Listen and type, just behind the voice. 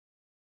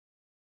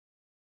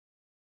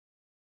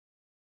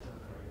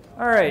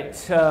All right,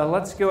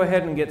 let's go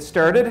ahead and get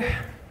started.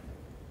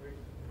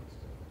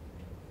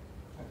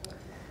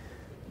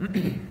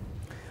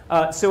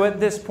 So at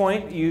this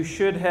point, you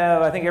should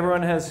have, I think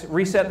everyone has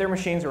reset their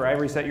machines, or I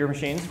reset your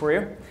machines for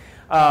you.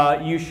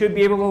 You should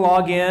be able to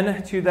log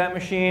in to that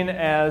machine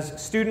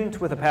as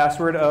student with a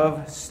password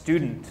of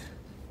student.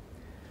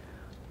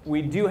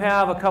 We do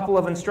have a couple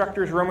of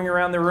instructors roaming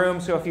around the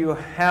room, so if you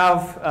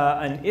have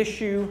an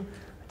issue,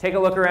 take a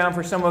look around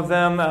for some of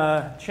them.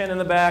 Chen in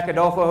the back,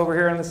 Adolfo over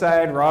here on the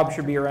side, Rob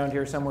should be around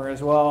here somewhere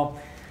as well.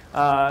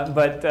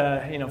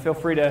 Feel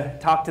free to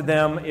talk to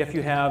them if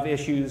you have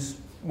issues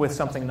with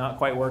something not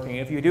quite working.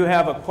 If you do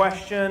have a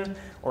question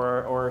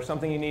or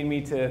something you need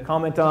me to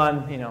comment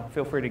on,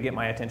 feel free to get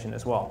my attention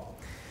as well.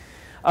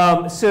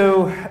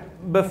 So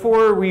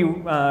before we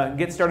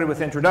get started with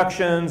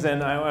introductions,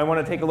 and I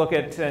want to take a look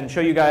at and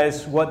show you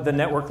guys what the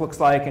network looks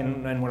like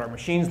and what our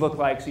machines look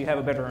like, so you have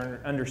a better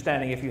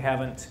understanding if you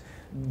haven't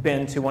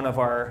been to one of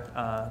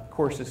our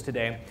courses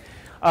today.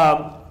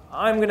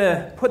 I'm going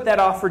to put that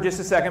off for just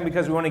a second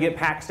because we want to get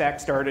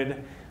PackStack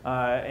started,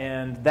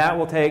 and that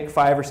will take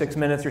 5 or 6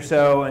 minutes or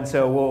so, and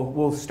so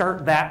we'll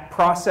start that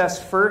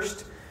process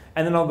first.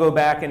 And then I'll go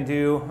back and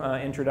do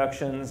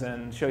introductions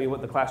and show you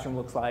what the classroom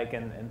looks like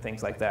and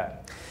things like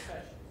that.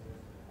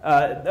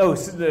 So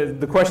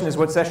the question is,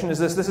 what session is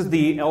this? This is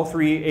the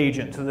L3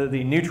 agent,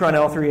 the Neutron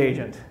L3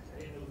 agent.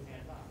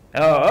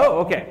 Oh,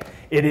 okay.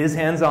 It is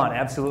hands-on,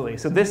 absolutely.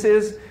 So this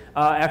is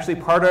actually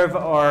part of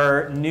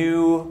our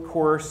new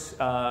course,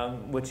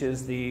 which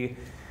is the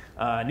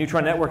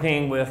Neutron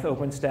Networking with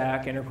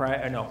OpenStack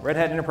Red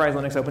Hat Enterprise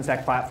Linux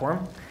OpenStack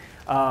platform.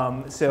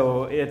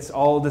 So it's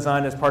all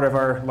designed as part of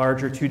our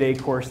larger 2-day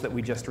course that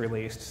we just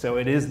released. So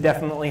it is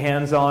definitely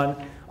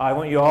hands-on. I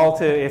want you all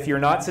to, if you're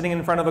not sitting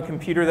in front of a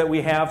computer that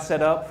we have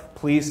set up,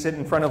 please sit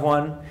in front of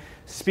one.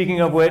 Speaking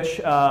of which,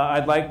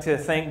 I'd like to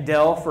thank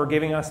Dell for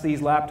giving us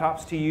these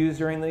laptops to use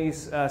during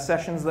these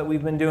sessions that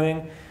we've been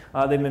doing.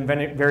 They've been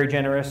very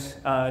generous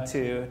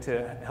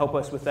to help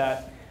us with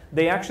that.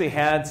 They actually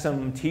had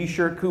some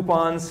t-shirt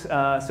coupons,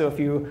 so if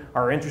you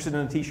are interested in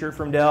a t-shirt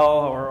from Dell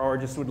or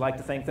just would like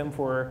to thank them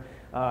for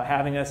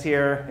having us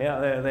here,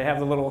 yeah, they have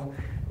the little,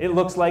 it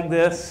looks like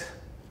this.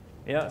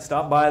 Yeah,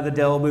 stop by the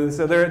Dell booth.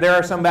 So there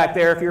are some back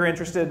there. If you're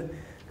interested,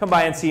 come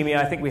by and see me.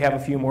 I think we have a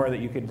few more that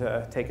you could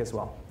take as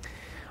well.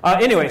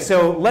 Anyway,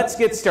 so let's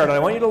get started. I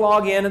want you to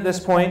log in at this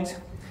point.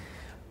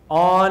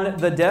 On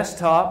the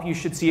desktop, you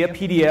should see a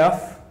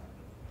PDF.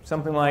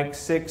 Something like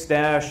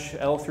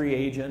 6-L3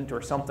 agent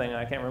or something.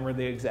 I can't remember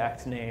the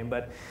exact name,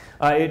 but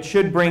it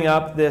should bring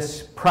up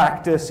this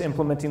practice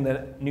implementing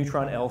the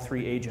Neutron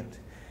L3 agent.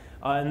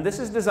 And this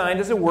is designed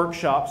as a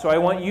workshop, so I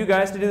want you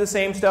guys to do the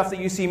same stuff that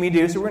you see me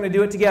do, so we're going to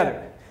do it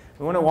together.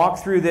 We want to walk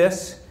through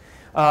this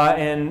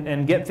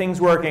and get things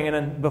working. And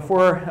then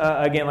before,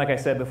 again, like I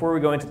said, before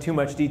we go into too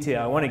much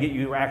detail, I want to get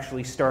you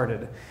actually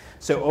started.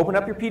 So open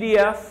up your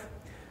PDF,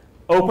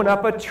 open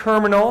up a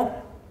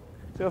terminal.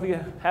 So if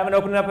you haven't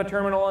opened up a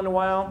terminal in a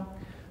while,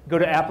 go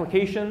to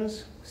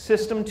Applications,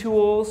 System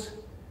Tools,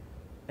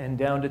 and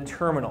down to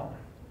Terminal.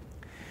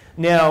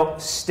 Now,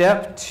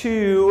 step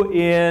 2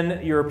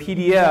 in your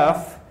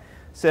PDF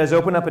says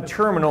open up a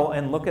terminal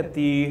and look at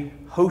the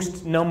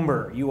host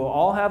number. You will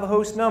all have a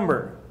host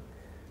number.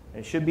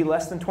 It should be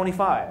less than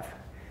 25.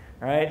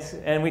 Right?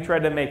 And we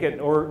tried to make it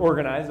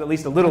organized, at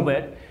least a little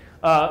bit.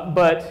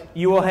 But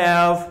you will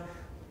have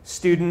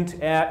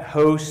student at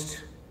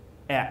host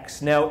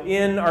X. Now,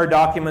 in our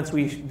documents,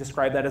 we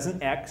describe that as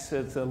an X.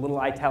 It's a little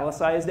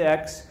italicized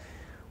X.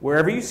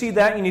 Wherever you see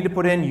that, you need to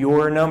put in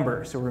your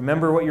number. So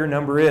remember what your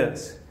number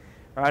is.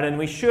 All right, and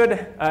we should,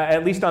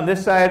 at least on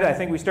this side, I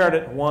think we start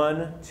at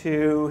 1,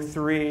 2,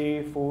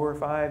 3, 4,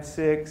 5,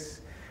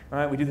 6. All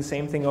right, we do the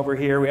same thing over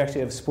here. We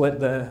actually have split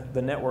the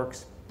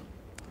networks.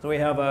 So we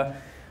have a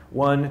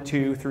 1,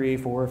 2, 3,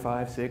 4,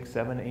 5, 6,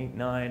 7, 8,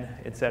 9,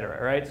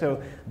 etc. Right?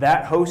 So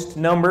that host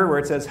number, where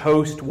it says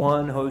host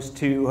 1, host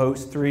 2,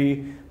 host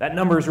 3, that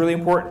number is really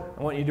important.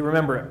 I want you to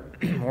remember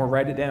it or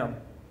write it down.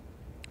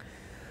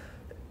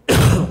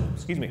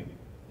 Excuse me.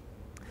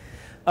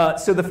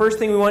 So the first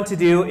thing we want to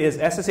do is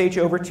SSH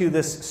over to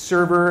this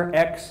server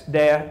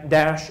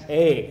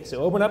X-A.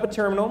 So open up a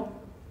terminal,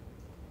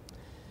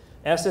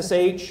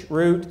 SSH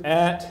root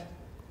at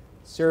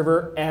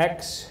server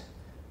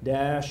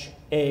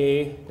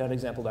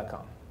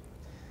X-A.example.com.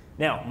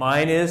 Now,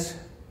 mine is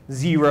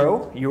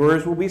 0.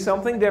 Yours will be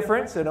something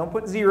different, so don't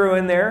put 0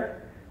 in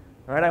there.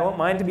 All right, I want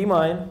mine to be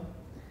mine.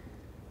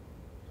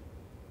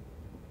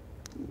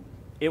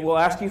 It will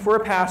ask you for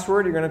a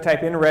password. You're going to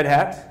type in Red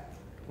Hat.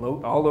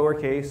 All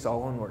lowercase,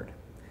 all one word.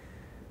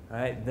 All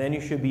right, then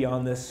you should be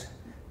on this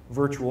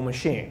virtual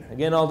machine.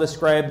 Again, I'll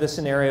describe the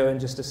scenario in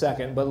just a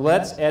second, but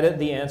let's edit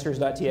the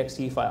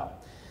answers.txt file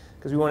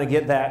because we want to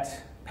get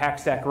that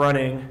PackStack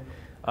running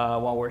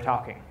while we're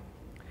talking.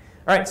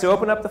 All right, so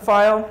open up the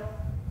file.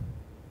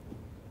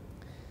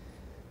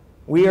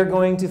 We are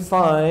going to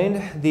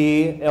find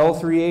the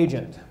L3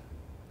 agent.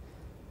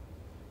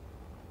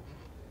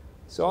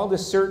 So I'll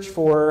just search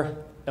for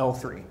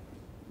L3.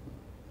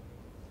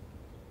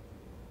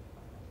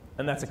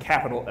 and that's a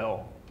capital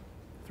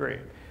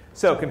L3.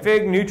 So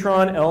config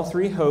Neutron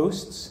L3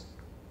 hosts.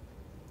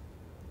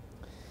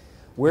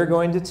 We're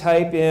going to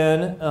type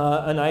in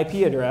an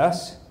IP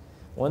address,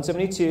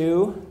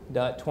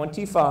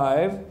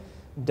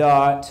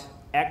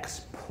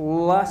 172.25.x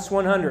plus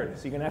 100.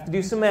 So you're going to have to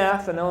do some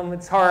math. I know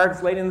it's hard,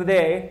 it's late in the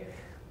day,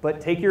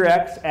 but take your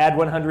x, add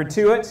 100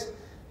 to it,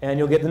 and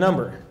you'll get the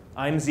number.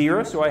 I'm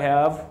 0, so I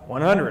have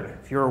 100.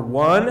 If you're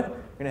 1, you're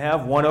going to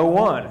have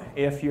 101.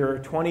 If you're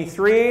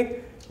 23, you're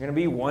going to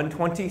be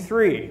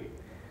 123.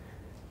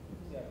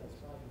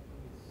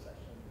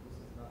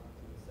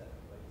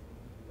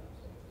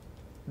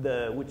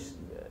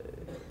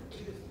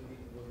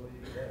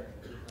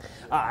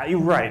 You're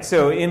right.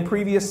 So in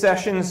previous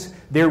sessions,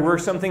 there were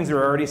some things that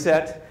were already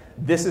set.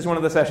 This is one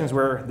of the sessions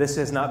where this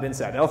has not been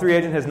set. L3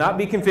 agent has not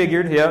been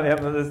configured. Yeah,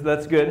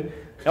 that's good.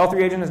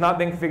 L3 agent has not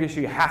been configured,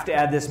 so you have to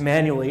add this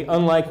manually,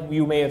 unlike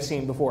you may have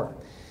seen before.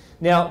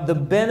 Now, the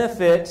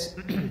benefit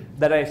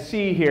that I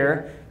see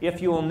here,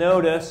 if you will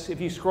notice,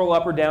 if you scroll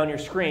up or down your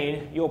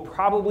screen, you'll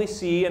probably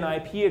see an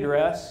IP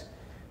address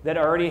that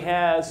already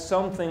has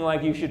something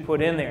like you should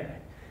put in there.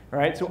 All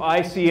right, so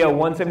I see a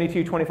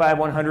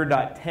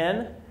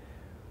 172.25.100.10.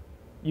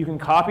 You can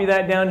copy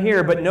that down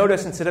here, but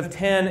notice instead of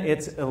 10,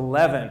 it's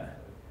 11.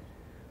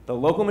 The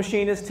local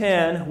machine is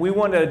 10. We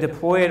want to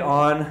deploy it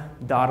on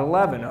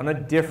 .11, on a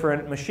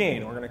different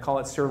machine. We're going to call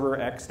it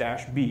server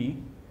x-b.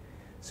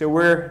 So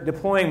we're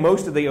deploying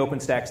most of the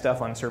OpenStack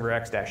stuff on server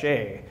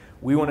x-a.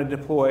 We want to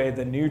deploy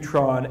the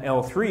Neutron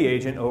L3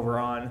 agent over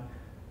on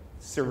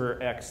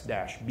server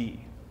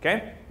x-b.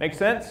 Okay, makes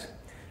sense?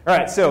 All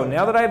right, so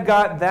now that I've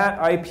got that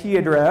IP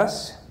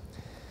address,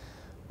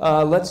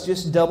 let's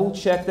just double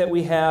check that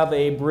we have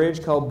a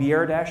bridge called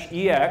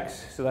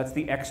br-ex. So that's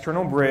the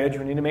external bridge.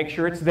 We need to make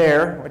sure it's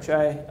there, which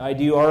I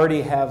do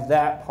already have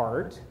that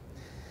part.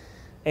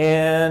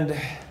 And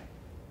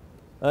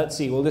let's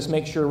see, we'll just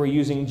make sure we're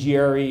using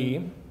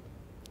GRE.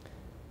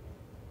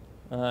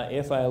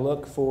 If I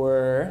look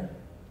for,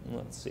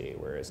 let's see,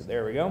 where is it?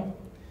 There we go.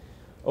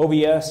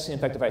 OVS, in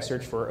fact, if I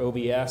search for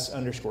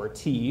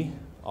OVS_T,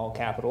 all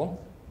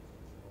capital,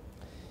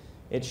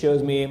 it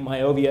shows me my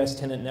OVS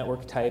tenant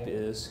network type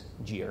is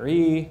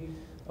GRE,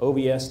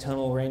 OVS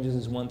tunnel ranges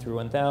is 1 through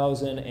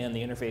 1000, and the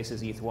interface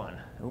is ETH1.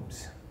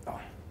 Oops. Oh. All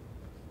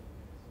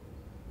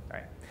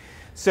right.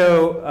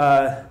 So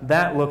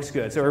that looks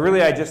good. So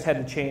really I just had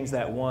to change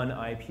that one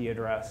IP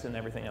address, and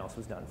everything else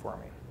was done for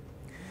me.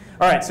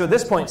 All right, so at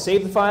this point,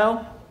 save the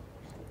file.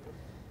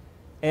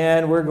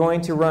 And we're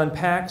going to run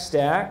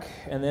packstack,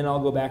 and then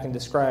I'll go back and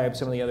describe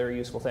some of the other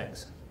useful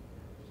things.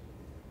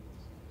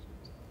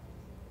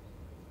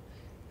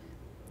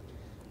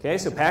 Okay,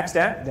 so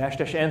packstack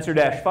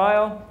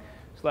 --answer-file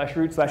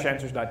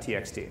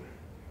 /root/answers.txt.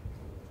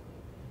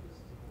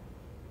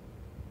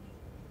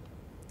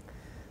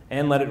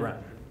 And let it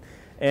run.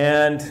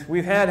 And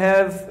we have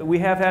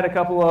had a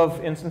couple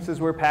of instances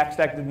where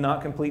packstack did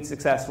not complete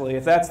successfully.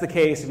 If that's the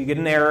case, if you get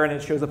an error and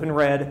it shows up in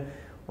red,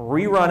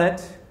 rerun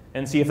it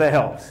and see if that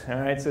helps.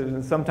 All right,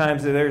 so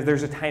sometimes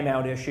there's a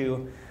timeout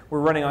issue. We're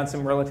running on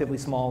some relatively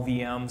small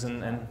VMs,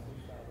 and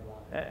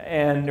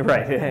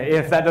right,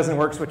 if that doesn't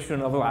work, switch to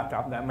another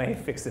laptop. That may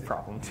fix the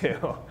problem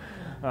too.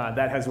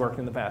 That has worked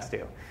in the past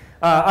too.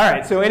 All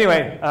right, so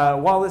anyway,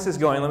 while this is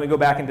going, let me go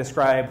back and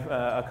describe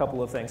a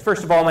couple of things.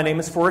 First of all, my name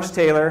is Forrest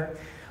Taylor.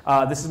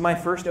 This is my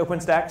first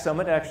OpenStack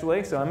Summit,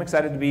 actually, so I'm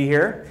excited to be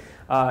here.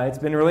 It's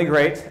been really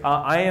great.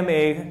 I am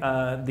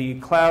the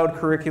cloud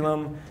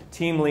curriculum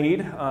team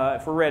lead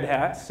for Red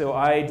Hat, so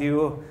I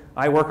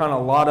work on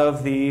a lot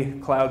of the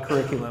cloud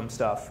curriculum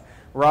stuff.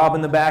 Rob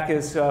in the back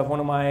is one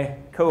of my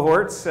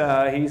cohorts.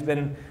 He's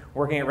been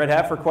working at Red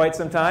Hat for quite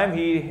some time.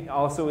 He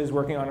also is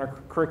working on our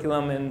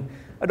curriculum, and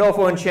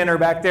Adolfo and Chen are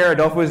back there.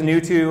 Adolfo is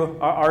new to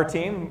our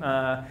team.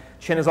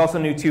 Chen is also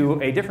new to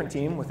a different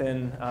team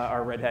within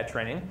our Red Hat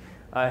training.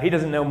 He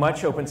doesn't know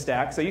much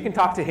OpenStack, so you can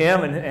talk to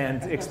him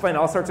and explain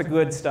all sorts of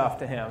good stuff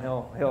to him.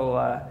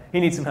 He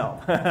needs some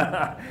help.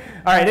 All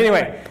right,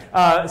 anyway,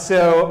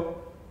 so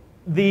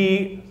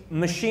the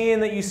machine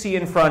that you see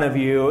in front of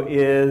you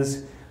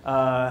is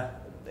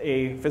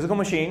a physical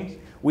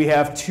machine. We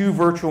have two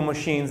virtual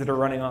machines that are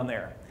running on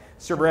there,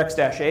 server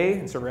x-a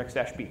and server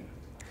x-b.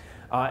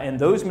 And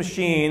those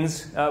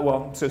machines,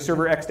 so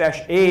server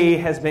x-a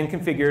has been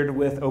configured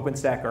with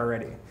OpenStack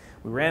already.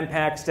 We ran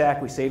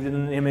packstack, we saved it in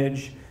an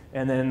image,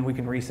 and then we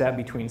can reset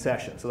between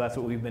sessions. So that's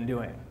what we've been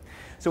doing.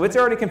 So it's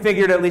already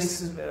configured, at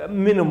least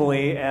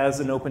minimally, as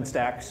an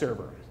OpenStack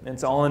server. And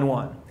it's all in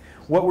one.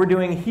 What we're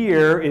doing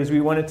here is we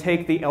want to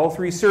take the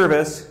L3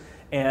 service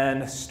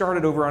and start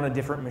it over on a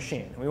different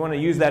machine. We want to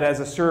use that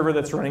as a server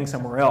that's running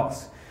somewhere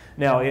else.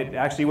 Now, it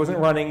actually wasn't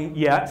running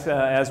yet,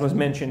 as was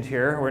mentioned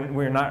here.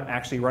 We're not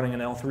actually running an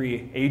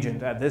L3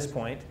 agent at this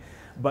point,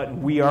 but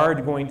we are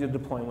going to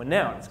deploy one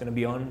now. It's going to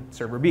be on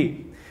server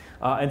B.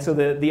 And so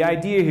the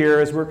idea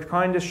here is we're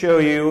trying to show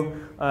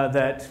you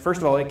that,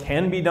 first of all, it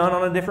can be done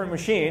on a different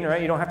machine,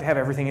 right? You don't have to have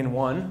everything in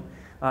one.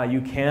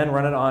 You can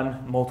run it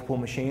on multiple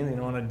machines,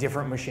 on a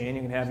different machine.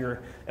 You can have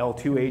your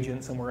L2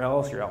 agent somewhere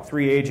else, your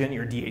L3 agent,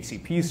 your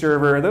DHCP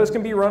server. Those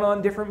can be run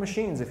on different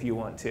machines if you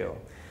want to.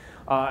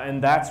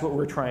 And that's what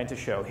we're trying to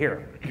show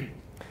here.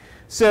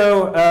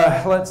 So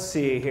let's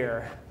see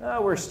here.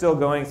 We're still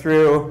going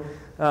through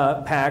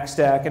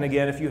PackStack. And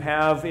again, if you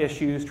have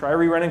issues, try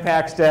rerunning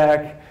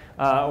PackStack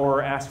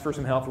or ask for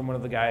some help from one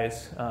of the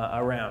guys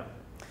around.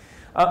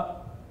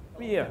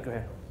 Yeah, go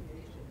ahead.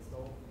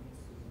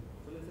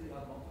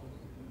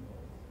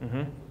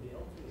 Mm-hmm.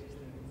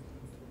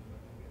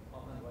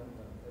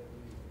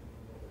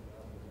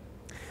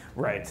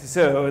 Right.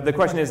 So the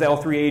question is,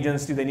 L3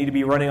 agents, do they need to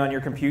be running on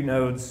your compute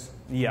nodes?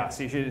 Yes.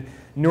 You should.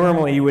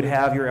 Normally, you would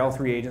have your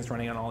L3 agents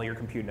running on all your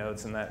compute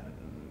nodes, and that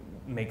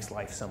makes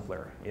life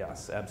simpler.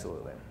 Yes,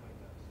 absolutely.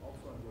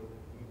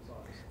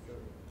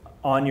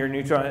 On your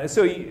Neutron,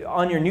 so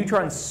on your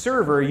Neutron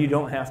server, you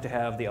don't have to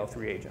have the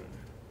L3 agent.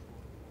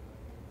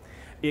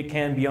 It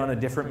can be on a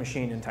different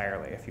machine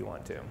entirely if you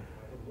want to.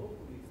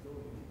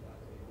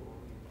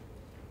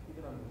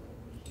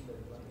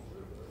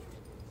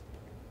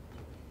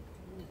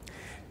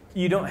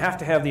 You don't have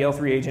to have the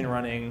L3 agent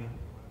running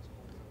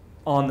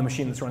on the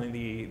machine that's running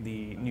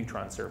the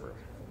Neutron server.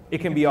 It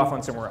can be off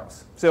on somewhere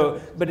else.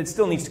 So, but it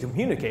still needs to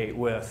communicate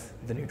with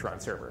the Neutron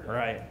server,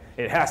 right?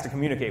 It has to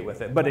communicate with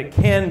it, but it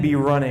can be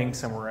running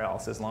somewhere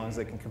else as long as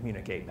it can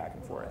communicate back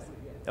and forth.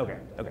 Okay,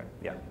 okay,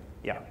 yeah,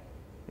 yeah,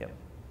 yeah,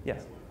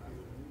 yes.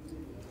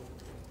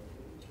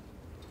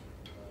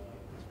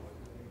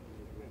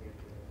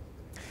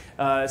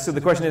 So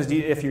the question is,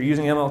 if you're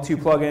using ML2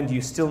 plugin, do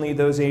you still need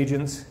those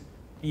agents?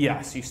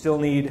 Yes, you still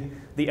need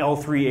the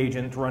L3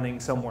 agent running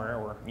somewhere,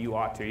 or you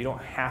ought to. You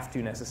don't have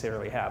to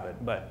necessarily have it,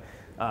 but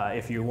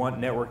if you want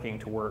networking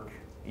to work,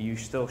 you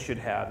still should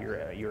have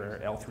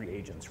your L3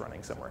 agents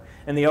running somewhere.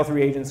 And the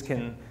L3 agents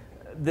can,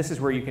 this is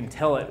where you can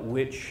tell it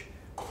which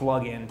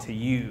plugin to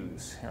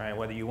use, right?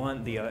 Whether you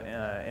want the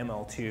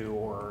ML2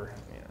 or,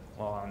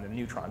 well, on the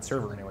Neutron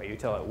server anyway, you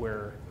tell it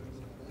where.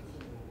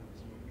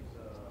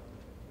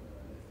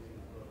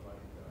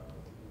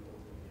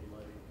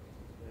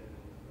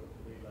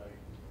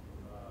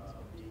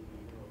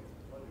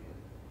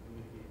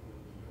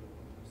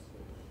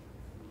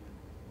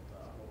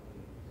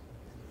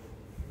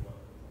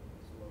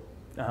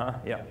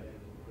 Yeah.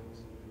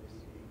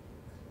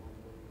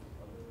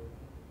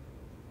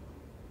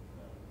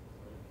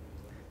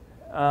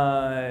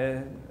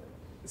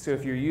 So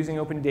if you're using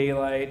Open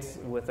Daylight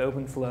with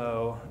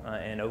OpenFlow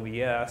and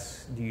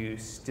OBS, do you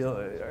still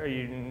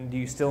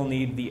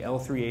need the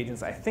L3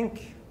 agents? I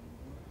think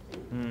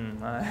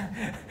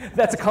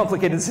that's a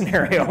complicated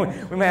scenario.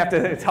 We may have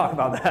to talk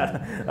about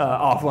that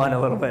offline a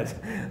little bit.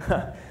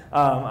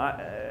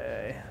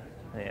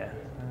 Yeah.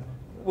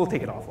 We'll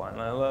take it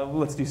offline.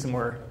 Let's do some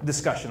more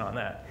discussion on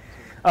that.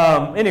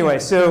 Anyway,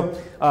 so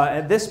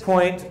at this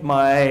point,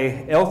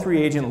 my L3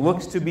 agent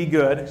looks to be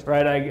good,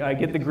 right? I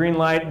get the green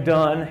light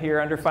done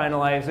here under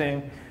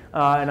finalizing,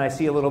 and I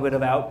see a little bit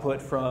of output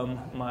from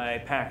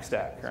my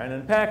PackStack, right?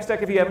 And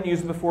PackStack, if you haven't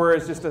used it before,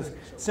 is just a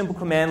simple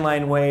command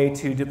line way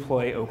to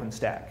deploy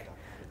OpenStack.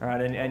 All right,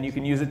 and you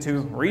can use it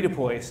to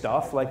redeploy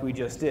stuff like we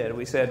just did.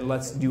 We said,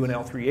 let's do an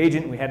L3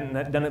 agent. We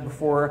hadn't done it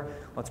before.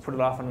 Let's put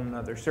it off on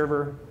another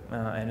server,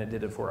 and it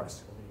did it for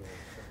us.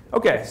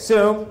 OK,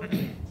 so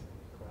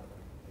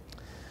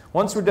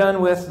once we're done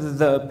with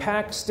the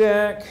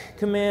PackStack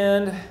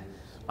command,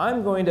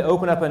 I'm going to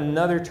open up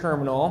another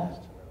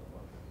terminal.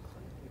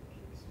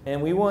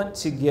 And we want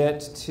to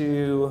get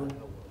to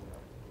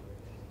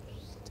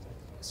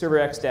server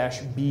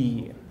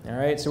x-b. All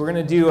right, so we're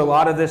going to do a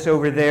lot of this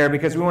over there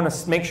because we want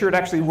to make sure it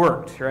actually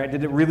worked, right?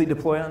 Did it really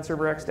deploy on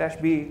server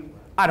x-b?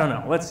 I don't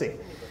know. Let's see.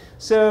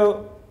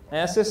 So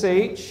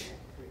SSH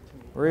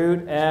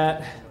root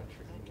at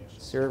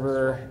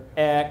server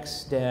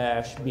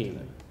x-b.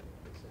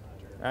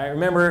 All right,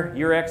 remember,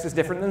 your x is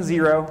different than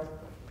 0. All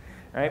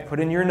right, put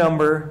in your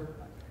number,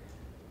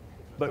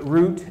 but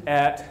root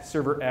at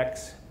server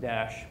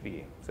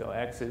x-b. So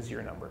x is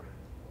your number.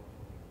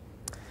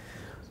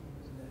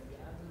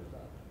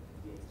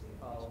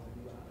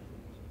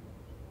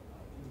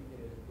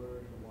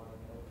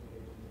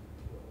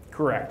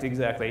 Correct,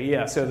 exactly.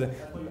 Yeah, so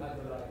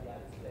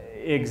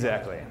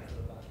exactly.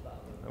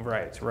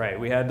 Right.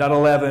 We had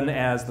 .11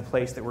 as the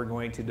place that we're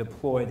going to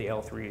deploy the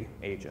L3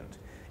 agent.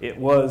 It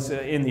was,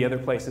 in the other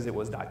places, it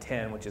was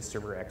 .10, which is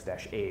server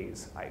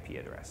x-a's IP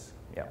address.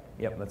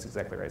 Yep, that's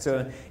exactly right.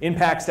 So in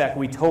PackStack,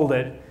 we told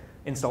it,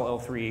 install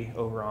L3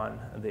 over on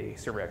the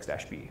server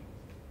x-b.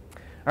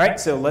 All right,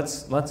 so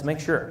let's make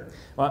sure.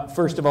 Well,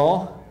 first of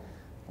all,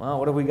 well,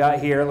 what have we got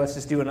here? Let's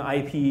just do an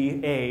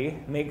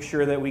IPA, make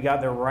sure that we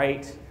got the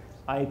right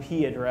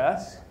IP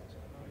address.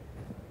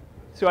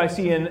 So I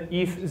see in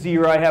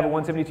ETH0 I have a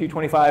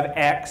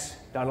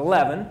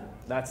 172.25x.11.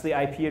 That's the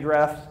IP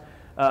address.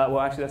 Well,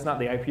 actually, that's not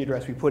the IP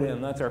address we put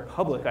in. That's our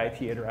public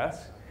IP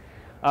address.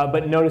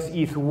 But notice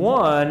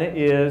ETH1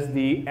 is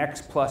the x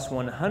plus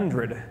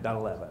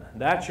 100.11.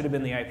 That should have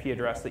been the IP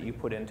address that you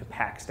put into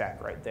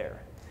PackStack right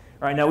there.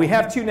 All right, now we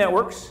have 2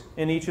 networks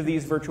in each of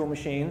these virtual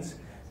machines.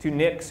 to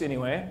NICs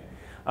anyway.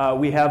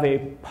 We have a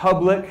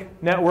public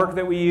network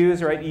that we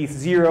use, right?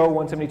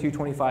 ETH0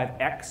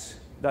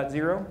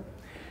 172.25x.0.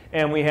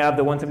 And we have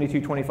the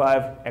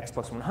 172.25x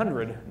plus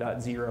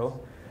 100.0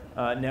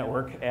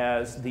 network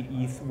as the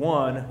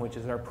ETH1, which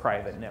is our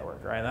private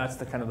network, right? And that's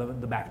the kind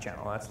of the back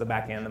channel. That's the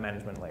back end, the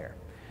management layer.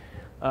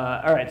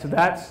 All right, so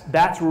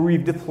that's where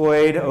we've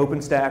deployed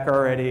OpenStack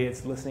already.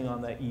 It's listening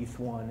on the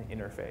ETH1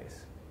 interface.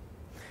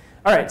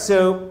 All right,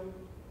 so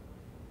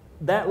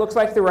that looks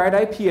like the right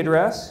IP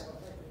address.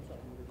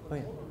 Oh,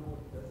 yeah.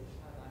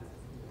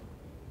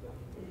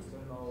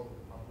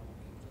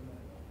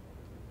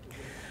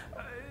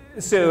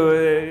 So,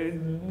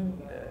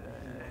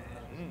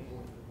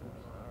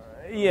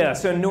 yeah,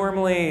 so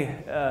normally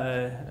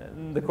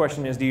the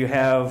question is, do you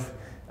have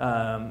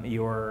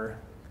your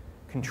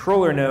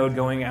controller node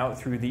going out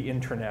through the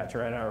intranet,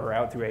 right, or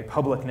out through a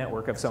public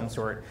network of some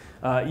sort?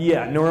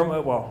 Yeah, normally,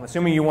 well,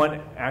 assuming you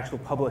want actual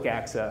public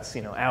access,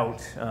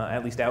 out,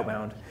 at least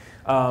outbound.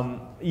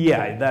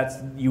 Yeah,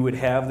 you would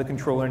have the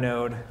controller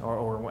node,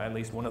 or at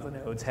least one of the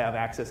nodes, have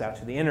access out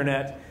to the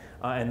internet.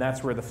 And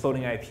that's where the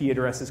floating IP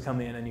addresses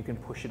come in, and you can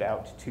push it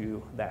out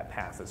to that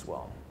path as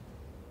well.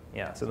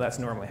 Yeah, so that's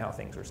normally how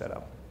things are set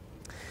up.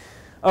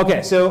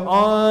 OK, so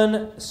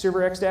on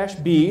server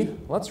x-b,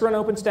 let's run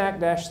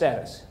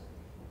OpenStack-status.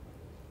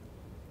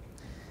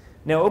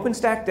 Now,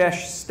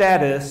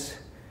 OpenStack-status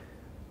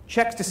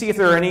checks to see if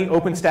there are any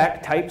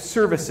OpenStack type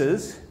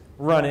services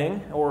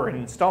running or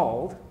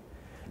installed.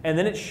 And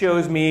then it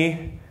shows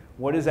me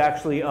what is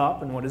actually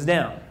up and what is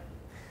down.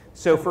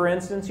 So for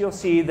instance, you'll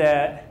see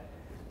that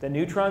the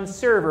Neutron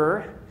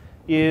server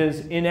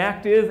is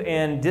inactive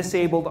and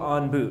disabled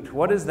on boot.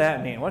 What does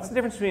that mean? What's the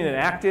difference between an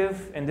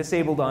active and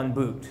disabled on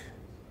boot?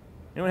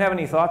 Anyone have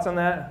any thoughts on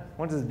that?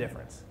 What is the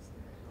difference?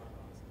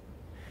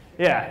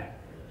 Yeah.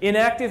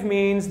 Inactive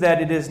means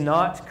that it is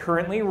not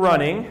currently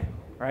running,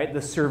 right?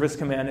 The service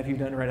command, if you've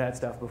done Red Hat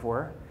stuff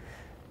before.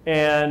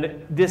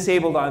 And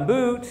disabled on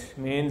boot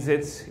means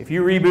if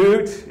you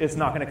reboot, it's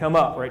not going to come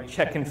up, right?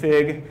 Check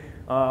config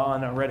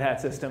on a Red Hat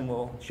system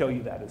will show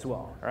you that as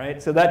well,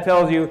 right? So that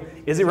tells you,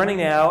 is it running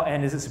now,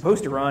 and is it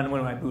supposed to run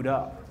when I boot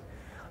up?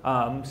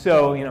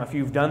 So if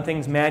you've done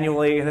things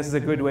manually, this is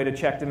a good way to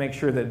check to make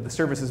sure that the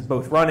service is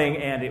both running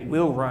and it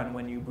will run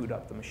when you boot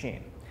up the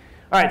machine.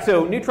 All right,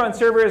 so Neutron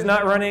server is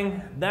not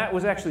running. That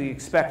was actually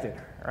expected,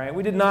 right?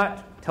 We did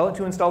not tell it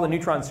to install the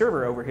Neutron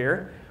server over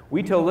here.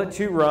 We told it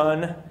to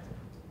run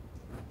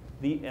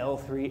the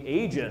L3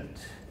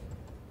 agent.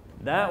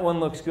 That one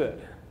looks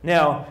good.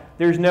 Now,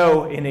 there's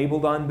no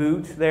enabled on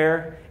boot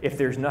there. If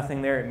there's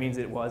nothing there, it means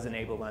it was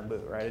enabled on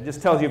boot, right? It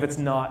just tells you if it's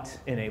not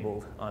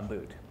enabled on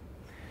boot.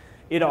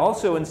 It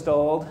also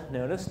installed,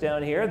 notice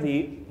down here,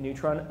 the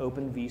Neutron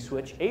Open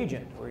vSwitch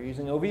agent. We're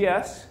using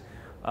OVS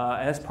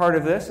as part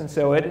of this, and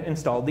so it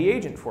installed the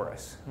agent for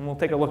us. And we'll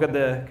take a look at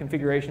the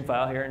configuration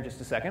file here in just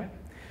a second.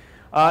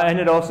 And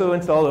it also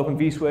installed Open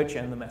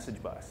vSwitch and the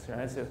message bus,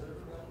 right? So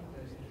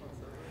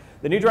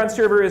the Neutron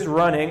server is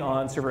running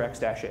on server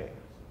x-a.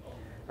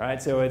 Right,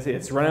 so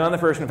it's running on the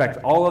first. In fact,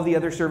 all of the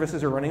other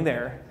services are running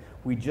there.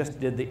 We just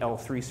did the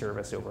L3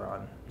 service over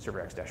on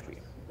server x-b.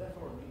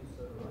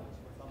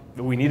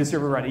 We need a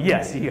server running.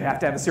 Yes, you have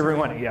to have a server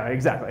running. Yeah,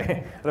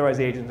 exactly. Otherwise,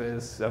 the agent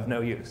is of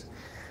no use.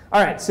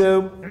 All right,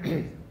 so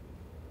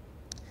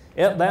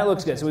yep, that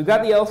looks good. So we've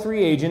got the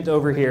L3 agent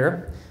over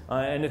here.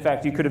 And in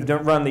fact, you could have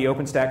run the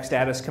OpenStack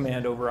status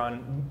command over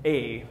on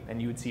A,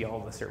 and you would see all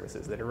the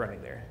services that are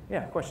running there.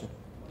 Yeah, question?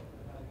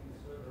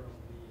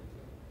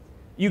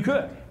 You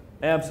could.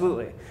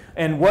 Absolutely.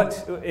 And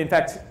in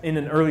fact, in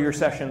an earlier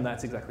session,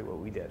 that's exactly what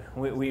we did.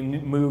 We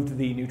moved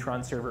the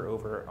Neutron server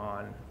over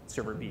on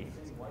server B.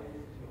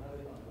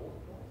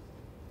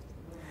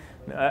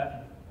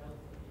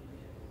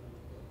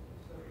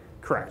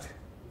 Correct.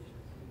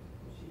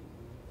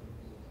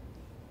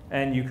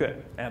 And you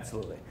could,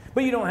 absolutely.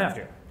 But you don't have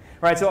to.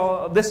 Right,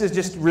 so this is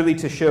just really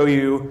to show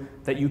you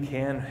that you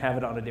can have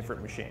it on a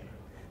different machine.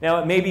 Now,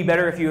 it may be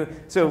better if you,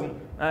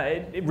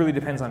 it really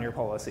depends on your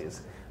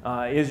policies.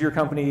 Is your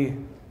company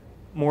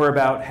more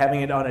about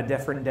having it on a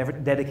different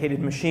dedicated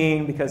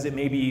machine because it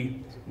may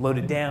be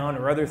loaded down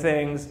or other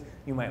things?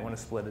 You might want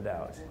to split it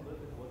out.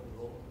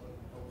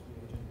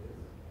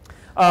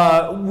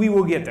 We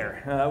will get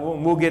there.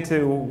 We'll get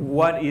to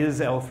what is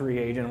L3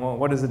 agent. Well,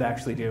 what does it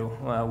actually do?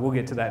 We'll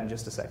get to that in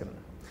just a second.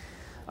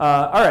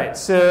 All right,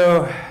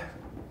 so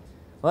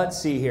let's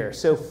see here.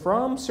 So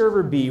from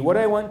server B, what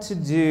I want to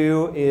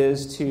do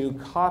is to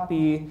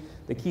copy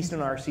the Keystone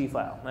RC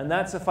file. And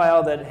that's a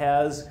file that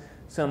has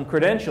some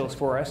credentials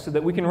for us so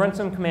that we can run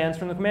some commands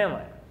from the command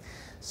line.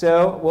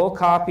 So we'll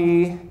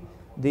copy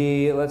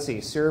the, let's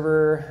see,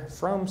 server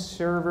from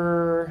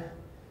server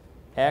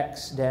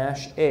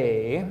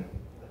x-a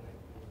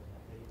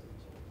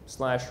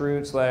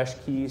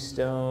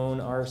 /root/keystone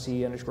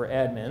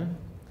rc_admin.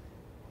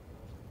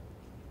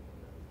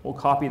 We'll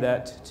copy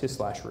that to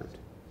 /root.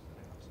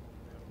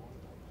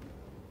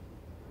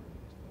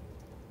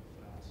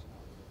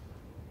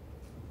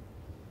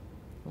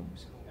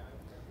 Oops.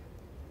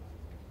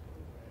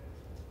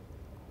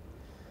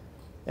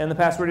 And the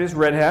password is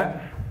Red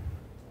Hat.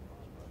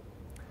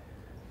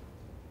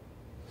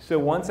 So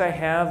once I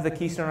have the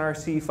Keystone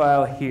RC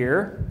file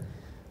here,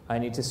 I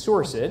need to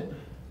source it.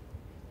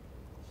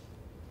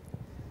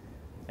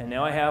 And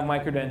now I have my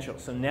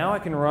credentials. So now I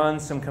can run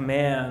some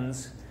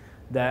commands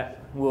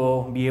that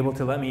will be able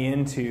to let me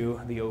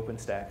into the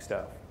OpenStack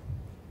stuff.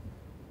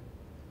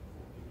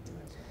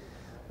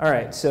 All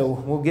right, so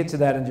we'll get to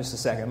that in just a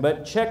second.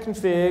 But check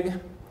config,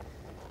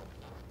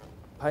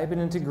 pipe it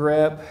into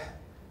grep,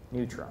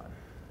 Neutron.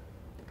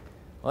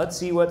 Let's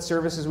see what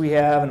services we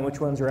have and which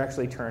ones are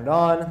actually turned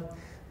on.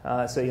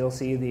 So you'll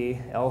see the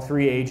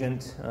L3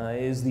 agent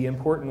is the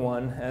important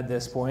one at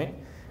this point.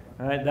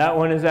 All right, that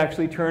one is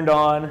actually turned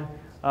on.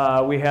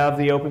 We have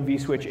the Open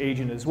vSwitch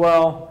agent as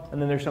well. And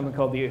then there's something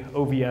called the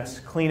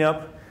OVS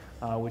cleanup,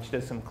 which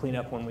does some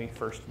cleanup when we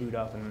first boot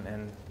up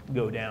and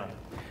go down.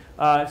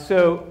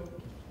 So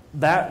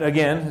that,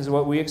 again, is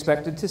what we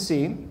expected to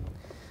see.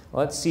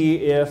 Let's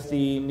see if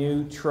the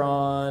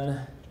Neutron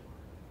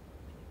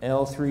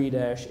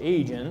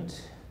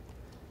L3-agent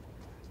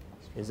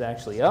is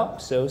actually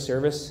up. So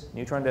service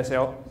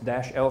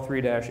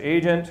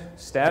Neutron-L3-agent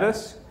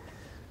status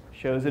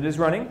shows it is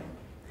running.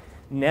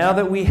 Now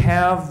that we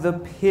have the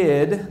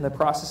PID, the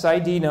process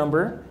ID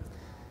number,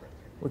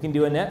 we can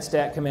do a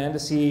netstat command to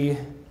see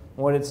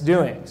what it's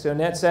doing. So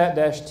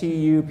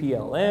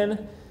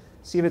netstat-tupln,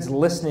 see if it's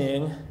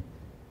listening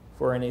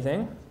for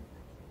anything.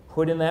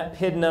 Put in that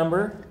PID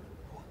number.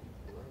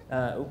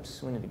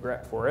 Oops, we need to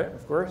grep for it,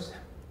 of course.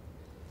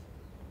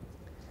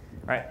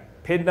 All right,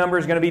 PID number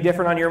is going to be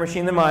different on your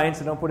machine than mine,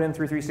 so don't put in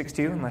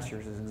 3362 unless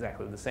yours is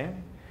exactly the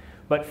same.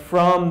 But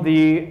from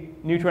the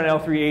Neutron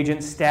L3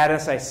 agent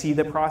status, I see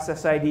the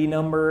process ID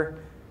number.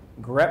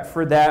 Grep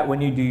for that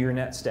when you do your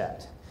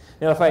netstat.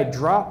 Now, if I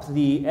drop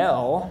the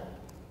L,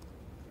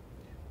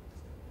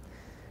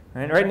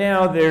 right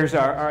now there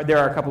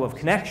are a couple of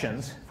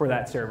connections for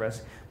that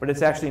service, but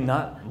it's actually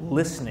not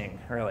listening,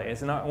 really.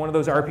 It's not one of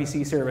those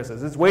RPC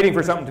services. It's waiting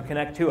for something to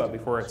connect to it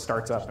before it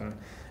starts up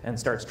and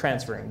starts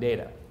transferring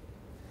data.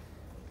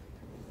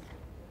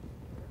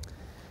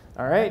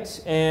 All right,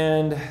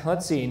 and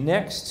let's see.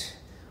 Next,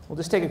 we'll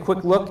just take a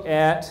quick look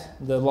at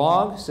the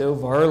log. So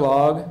var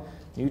log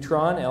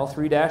Neutron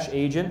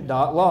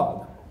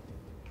L3-agent.log.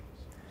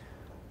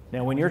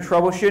 Now, when you're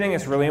troubleshooting,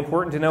 it's really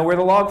important to know where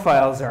the log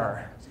files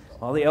are.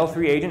 Well, the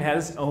L3 agent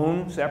has its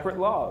own separate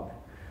log.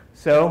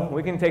 So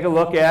we can take a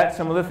look at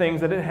some of the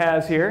things that it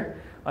has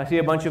here. I see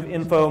a bunch of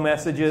info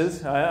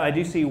messages. I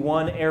do see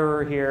one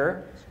error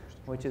here,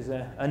 which is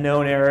a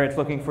known error. It's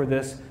looking for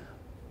this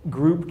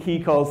group key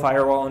called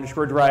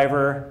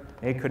firewall_driver.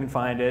 It couldn't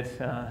find it.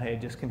 It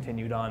just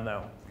continued on,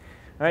 though.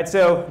 All right,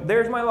 so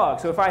there's my log.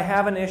 So if I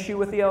have an issue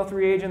with the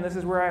L3 agent, this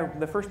is where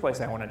the first place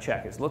I want to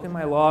check is look in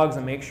my logs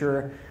and make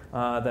sure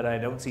that I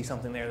don't see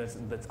something there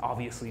that's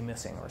obviously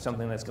missing or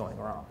something that's going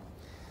wrong.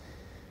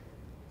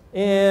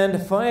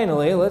 And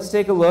finally, let's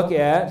take a look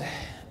at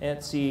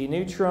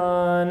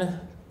Neutron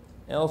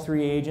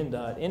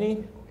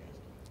L3-agent.ini.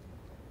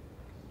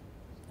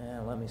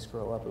 And let me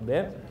scroll up a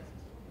bit.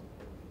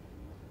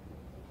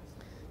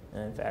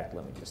 And in fact,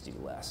 let me just do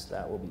less.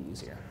 That will be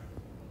easier.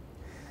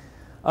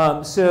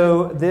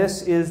 So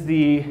this is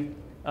the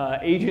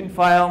agent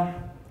file.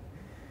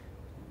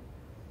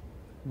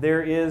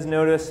 There is,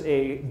 notice,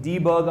 a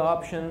debug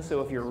option.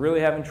 So if you're really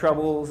having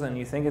troubles and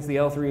you think it's the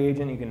L3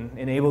 agent, you can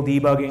enable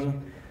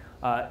debugging.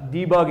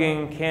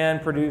 Debugging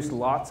can produce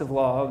lots of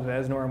logs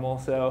as normal,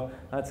 so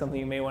that's something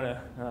you may want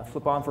to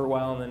flip on for a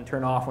while and then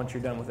turn off once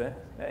you're done with it.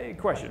 Hey,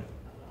 question?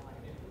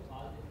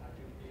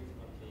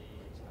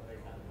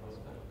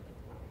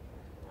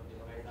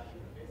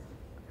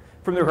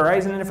 From the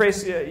Horizon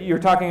interface, you're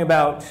talking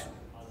about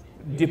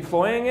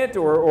deploying it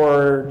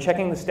or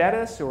checking the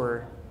status,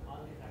 or?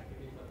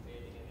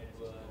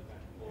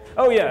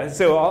 Oh yeah,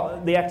 so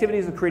all the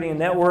activities of creating a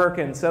network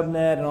and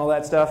subnet and all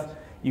that stuff,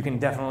 you can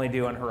definitely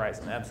do on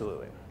Horizon,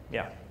 absolutely.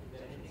 Yeah.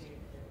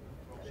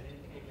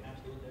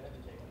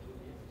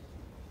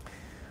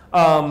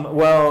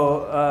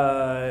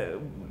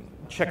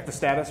 Check the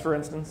status, for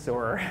instance,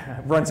 or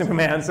run some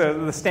commands.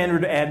 So the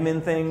standard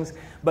admin things,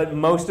 but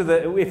most of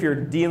the, if you're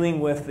dealing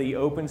with the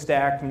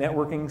OpenStack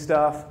networking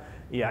stuff,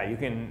 yeah, you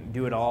can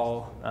do it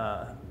all,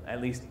 at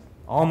least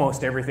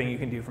almost everything you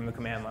can do from the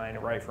command line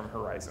right from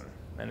Horizon.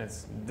 And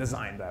it's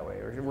designed that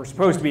way. We're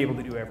supposed to be able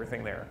to do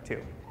everything there,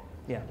 too.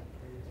 Yeah.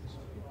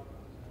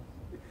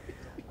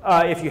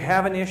 If you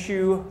have an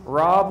issue,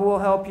 Rob will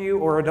help you,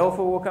 or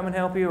Adolfo will come and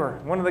help you, or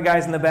one of the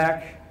guys in the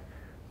back.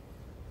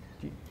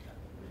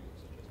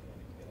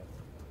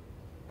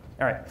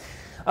 All right.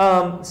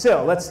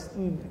 So let's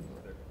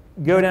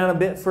go down a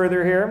bit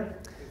further here.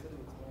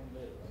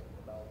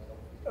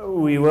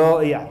 We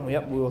will, yeah,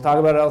 yep, we will talk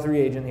about L3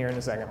 agent here in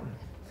a second.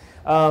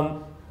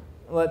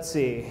 Let's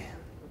see.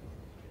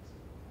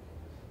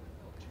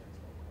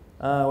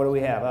 What do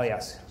we have? Oh,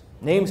 yes.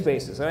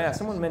 Namespaces. Oh, yeah,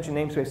 someone mentioned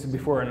namespaces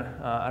before, and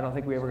I don't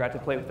think we ever got to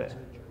play with it.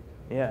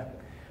 Yeah.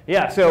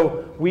 Yeah,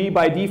 so we,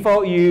 by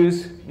default,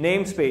 use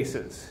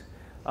namespaces.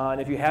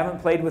 And if you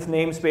haven't played with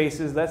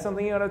namespaces, that's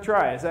something you ought to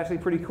try. It's actually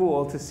pretty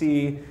cool to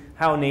see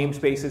how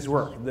namespaces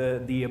work.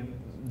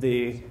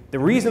 The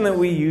reason that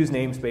we use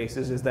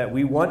namespaces is that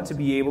we want to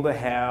be able to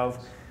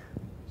have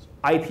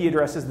IP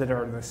addresses that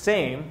are the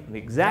same,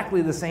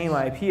 exactly the same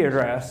IP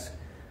address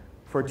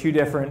for two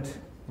different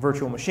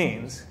virtual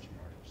machines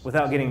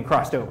without getting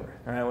crossed over,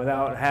 right,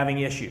 without having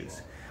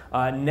issues.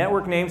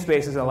 Network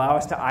namespaces allow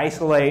us to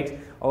isolate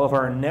all of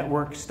our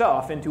network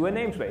stuff into a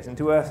namespace,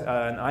 into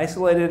an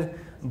isolated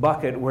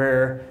bucket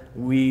where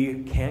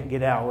we can't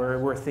get out,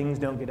 where things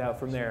don't get out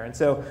from there. And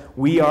so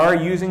we are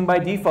using, by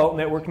default,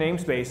 network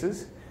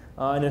namespaces.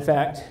 And in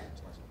fact,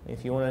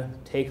 if you want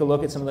to take a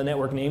look at some of the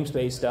network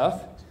namespace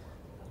stuff.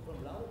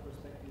 From router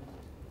perspective,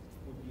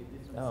 would be a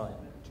different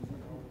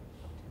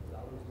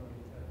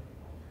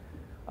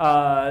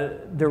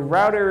the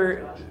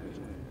router,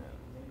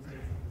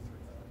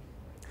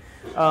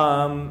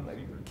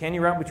 can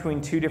you route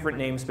between two different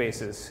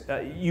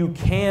namespaces? You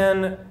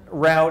can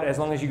route as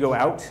long as you go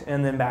out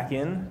and then back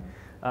in.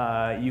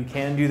 You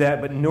can do that,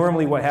 but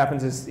normally what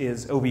happens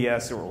is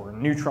OBS or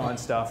Neutron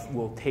stuff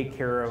will take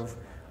care of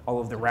all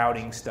of the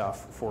routing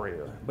stuff for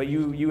you. But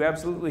you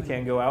absolutely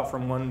can go out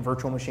from one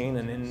virtual machine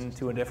and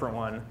into a different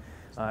one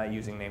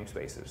using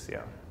namespaces,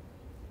 yeah.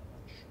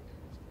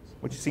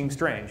 Which seems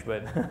strange,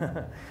 but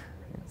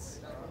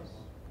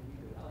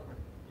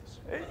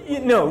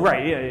no,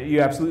 right, yeah,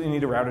 you absolutely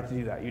need a router to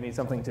do that. You need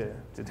something to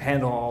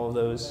handle all of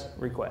those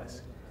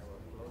requests.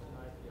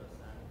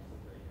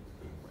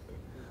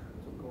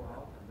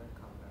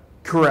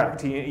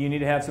 Correct. You need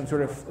to have some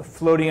sort of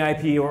floating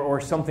IP or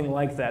something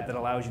like that that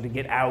allows you to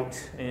get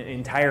out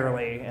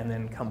entirely and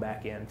then come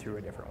back in through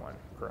a different one.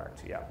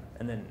 Correct. Yeah.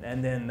 And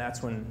then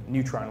that's when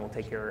Neutron will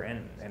take care,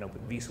 and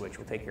Open vSwitch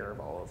will take care of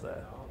all of the.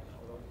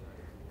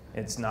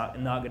 It's not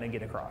going to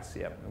get across.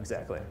 Yep.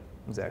 Exactly.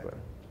 Exactly.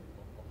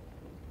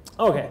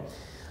 Okay.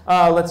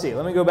 Let's see.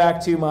 Let me go back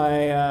to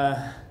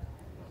my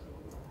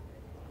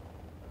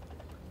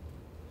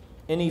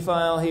INI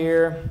file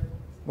here.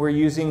 We're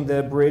using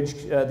the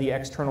bridge, the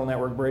external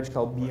network bridge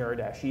called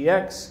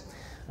BR-EX.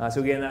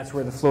 So again, that's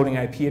where the floating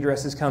IP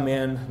addresses come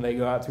in. They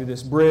go out through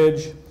this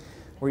bridge.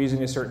 We're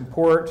using a certain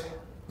port,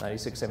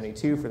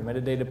 9672 for the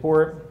metadata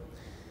port.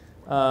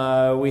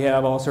 We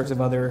have all sorts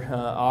of other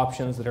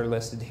options that are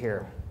listed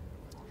here.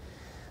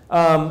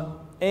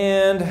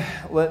 And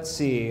let's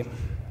see.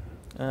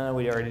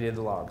 We already did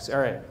the logs. All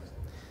right.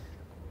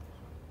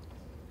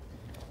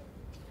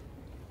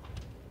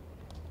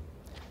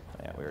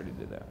 Yeah, we already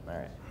did that. All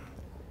right.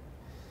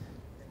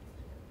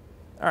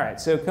 All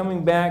right, so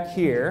coming back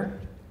here,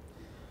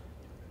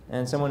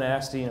 and someone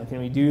asked, can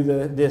we do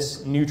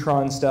this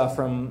Neutron stuff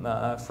from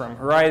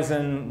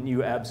Horizon?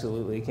 You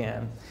absolutely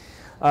can.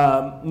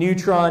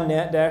 Neutron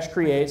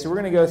net-create. So we're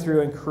going to go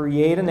through and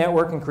create a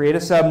network and create a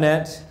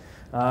subnet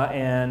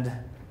and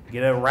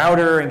get a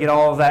router and get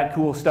all of that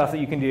cool stuff that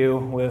you can do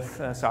with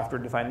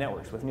software-defined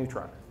networks with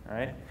Neutron. All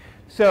right.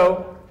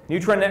 So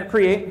Neutron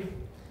net-create,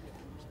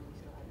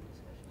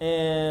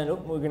 and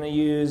we're going to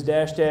use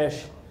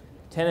 --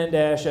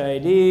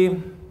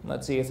 tenant-id.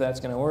 Let's see if that's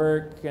going to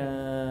work.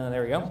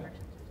 There we go.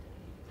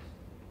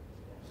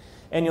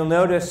 And you'll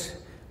notice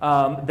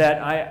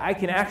that I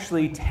can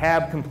actually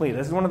tab complete.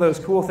 This is one of those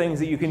cool things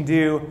that you can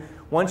do.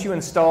 Once you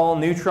install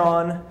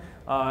Neutron,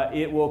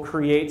 it will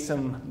create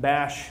some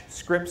bash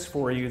scripts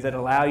for you that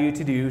allow you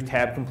to do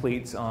tab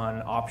completes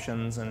on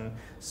options and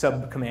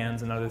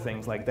subcommands and other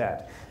things like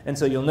that. And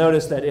so you'll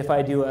notice that if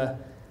I do a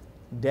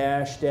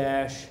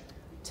 --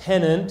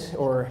 tenant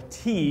or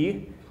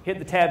T, hit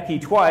the tab key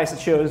twice, it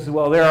shows,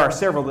 well, there are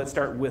several that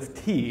start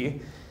with T.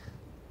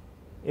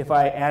 If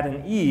I add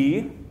an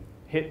E,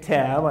 hit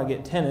tab, I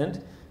get tenant.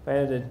 If I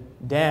add a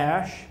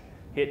dash,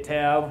 hit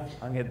tab,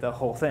 I get the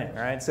whole thing.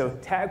 All right? So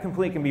tab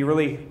complete can be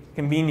really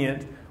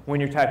convenient when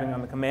you're typing on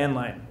the command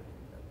line.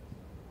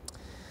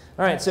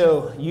 All right,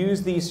 so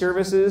use the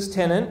services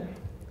tenant.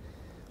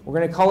 We're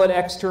going to call it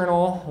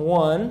external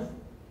 1.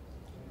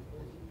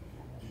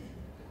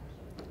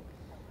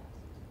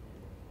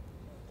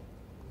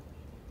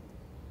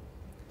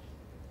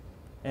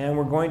 And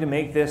we're going to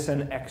make this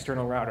an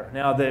external router.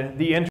 Now,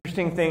 the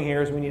interesting thing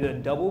here is we need a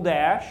double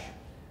dash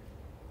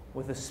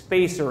with a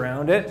space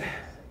around it.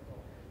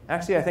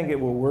 Actually, I think it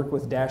will work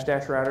with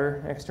 --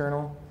 router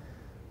external.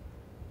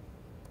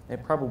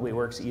 It probably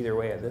works either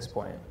way at this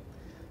point.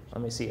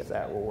 Let me see if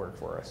that will work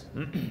for us.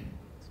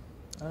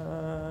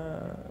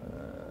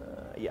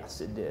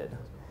 Yes, it did.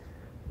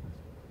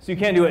 So you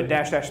can't do it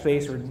 --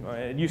 space, or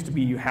it used to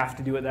be you have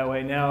to do it that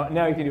way. Now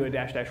you can do it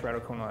 -- router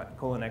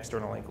colon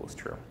external equals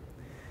true.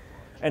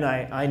 And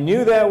I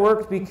knew that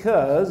worked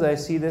because I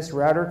see this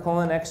router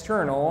colon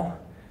external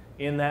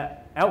in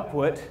that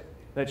output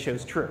that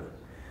shows true.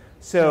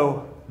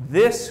 So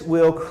this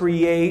will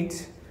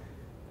create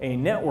a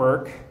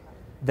network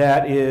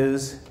that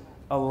is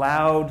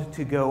allowed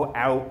to go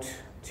out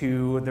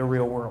to the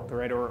real world,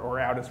 right? Or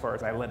out as far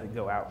as I let it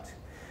go out.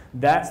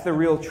 That's the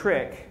real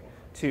trick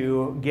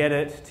to get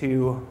it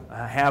to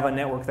have a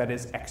network that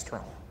is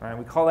external, right?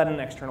 We call that an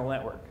external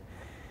network.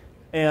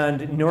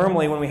 And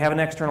normally when we have an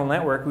external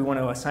network, we want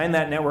to assign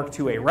that network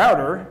to a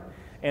router,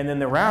 and then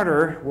the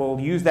router will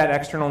use that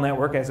external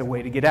network as a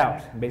way to get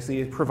out.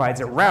 Basically, it provides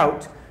a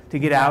route to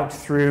get out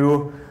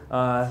through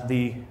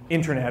the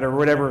internet or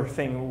whatever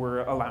thing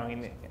we're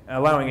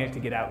allowing it to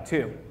get out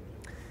to.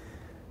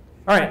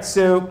 All right,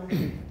 so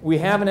we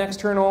have an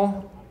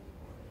external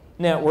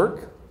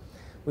network.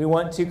 We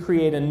want to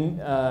create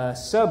a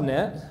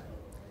subnet.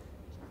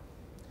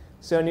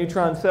 So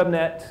Neutron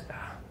subnet,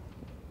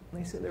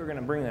 they said they were going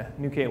to bring a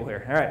new cable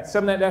here. All right,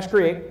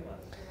 subnet-create.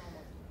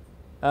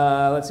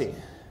 Let's see.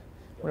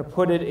 I'm going to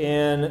put it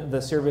in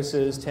the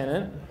services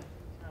tenant.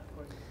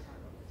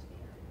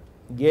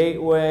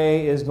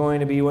 Gateway is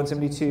going to be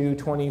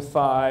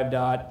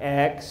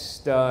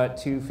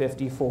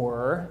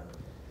 172.25.x.254.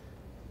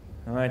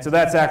 All right, so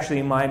that's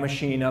actually my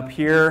machine up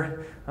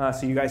here,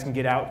 so you guys can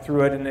get out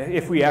through it. And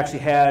if we actually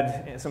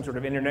had some sort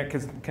of internet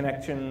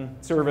connection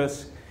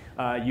service,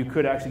 you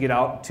could actually get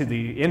out to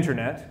the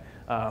internet.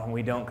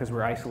 We don't because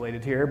we're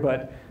isolated here,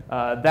 but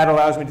that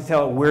allows me to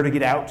tell it where to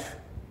get out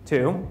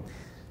to. All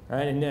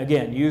right, and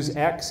again, use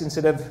X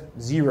instead of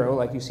 0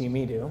 like you see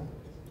me do.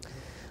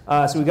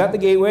 So we got the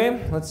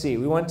gateway. Let's see,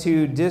 we want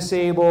to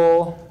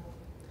disable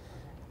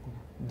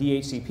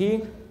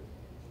DHCP.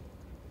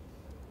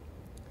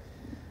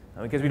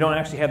 Because we don't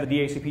actually have the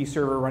DHCP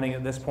server running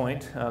at this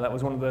point. That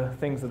was one of the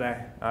things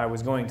that I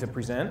was going to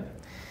present.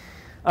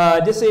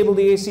 Disable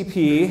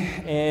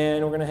DHCP,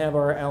 and we're going to have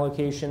our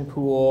allocation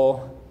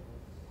pool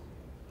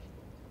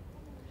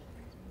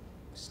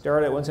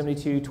start at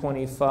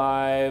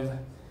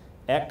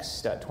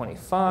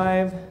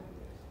 172.25x.25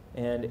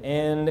 and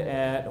end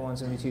at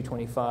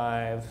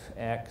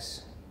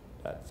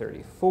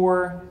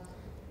 172.25x.34.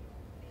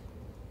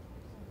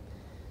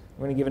 We're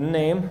going to give it a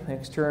name,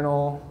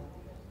 external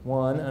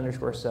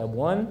 1_sub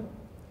 1.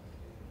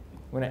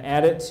 We're going to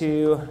add it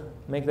to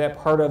make that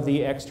part of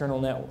the external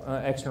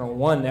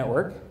 1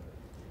 network.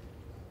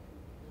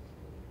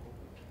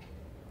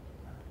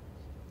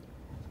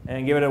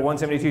 And give it a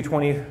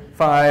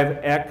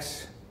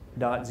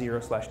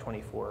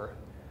 172.25x.0/24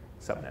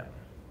 subnet.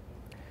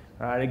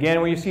 All right,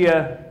 again, when you see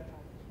a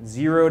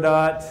 0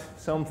 dot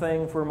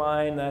something for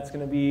mine, that's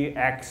going to be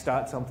x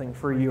dot something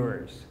for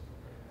yours.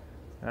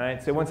 All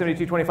right, so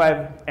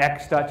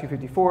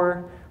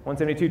 172.25x.254,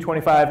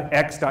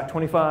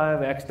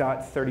 172.25x.25,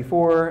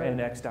 x.34,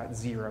 and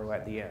x.0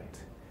 at the end.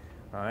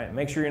 All right,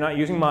 make sure you're not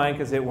using mine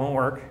because it won't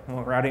work.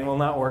 Routing will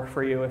not work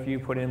for you if you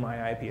put in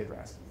my IP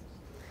address.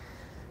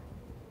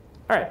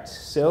 All right,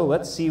 so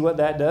let's see what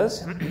that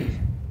does.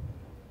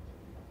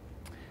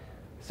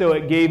 So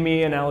it gave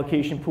me an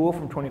allocation pool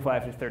from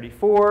 25 to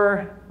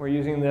 34. We're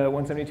using the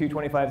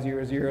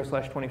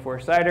 172.25.00/24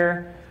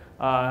 CIDR.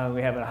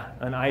 We have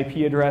an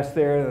IP address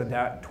there, the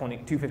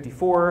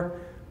 .254.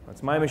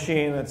 That's my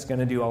machine. That's going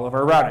to do all of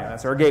our routing.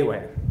 That's our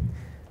gateway.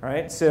 All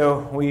right,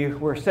 so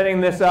we're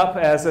setting this up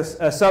as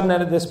a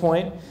subnet at this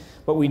point,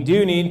 but we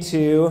do need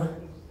to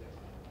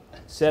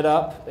set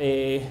up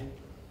a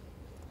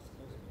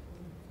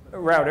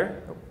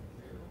router.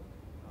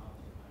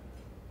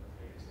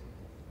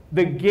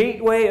 The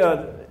gateway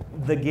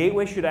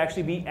should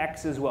actually be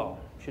X as well.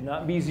 Should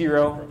not be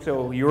 0.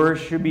 So yours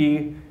should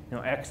be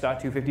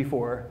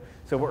x.254.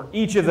 So for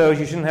each of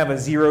those, you shouldn't have a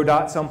 0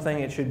 dot something.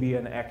 It should be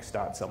an x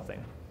dot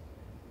something.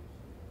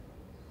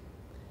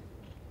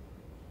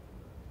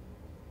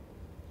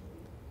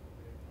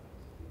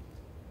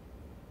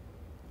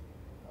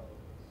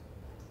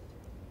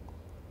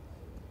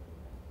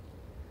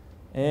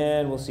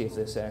 And we'll see if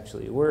this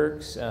actually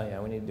works. Yeah,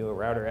 we need to do a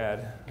router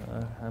add.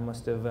 I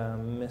must have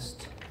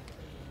missed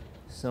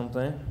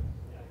something.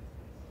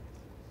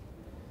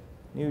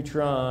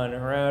 Neutron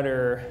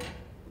router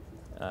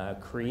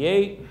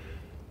create.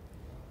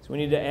 So we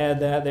need to add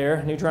that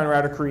there. Neutron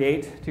router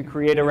create to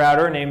create a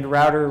router named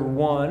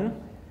router1.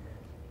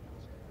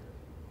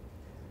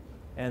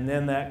 And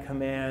then that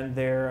command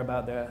there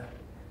about the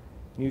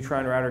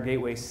Neutron router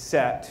gateway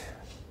set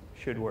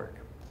should work.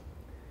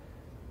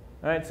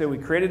 All right, so we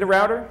created a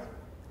router.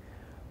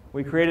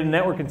 We created a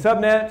network and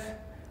subnet.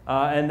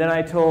 And then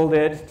I told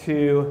it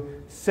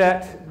to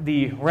set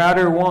the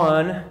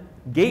router1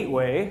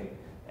 gateway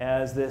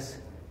as this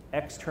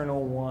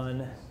external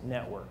 1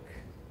 network.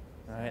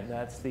 All right,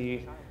 that's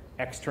the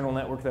external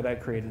network that I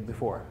created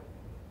before.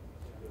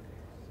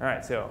 All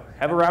right, so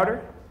have a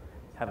router,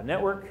 have a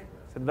network,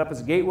 set it up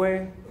as a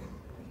gateway.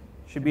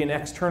 Should be an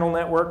external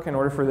network in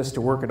order for this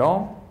to work at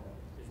all.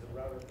 Is the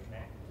router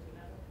connected to the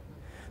network?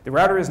 The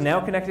router is now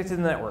connected to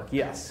the network.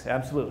 Yes,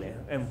 absolutely.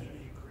 And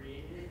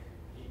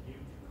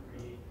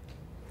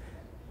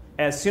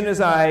as soon as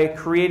I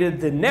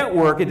created the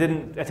network, it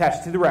didn't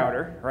attach to the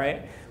router,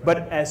 right?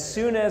 But as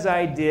soon as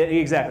I did,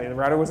 exactly, the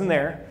router wasn't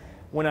there.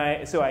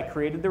 So I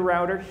created the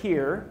router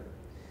here,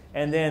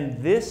 and then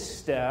this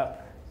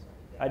step,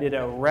 I did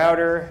a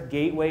router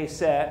gateway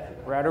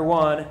set,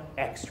 router1,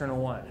 external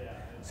 1.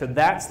 So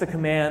that's the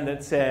command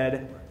that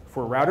said,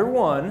 for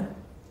router1,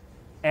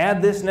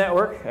 add this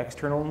network,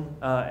 external,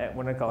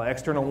 what do I call it,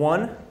 external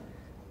 1,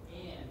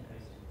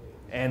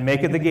 And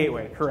make it the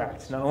gateway,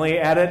 correct. Not only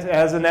add it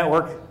as a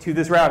network to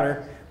this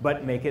router,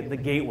 but make it the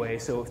gateway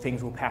so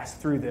things will pass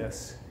through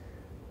this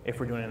if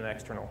we're doing an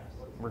external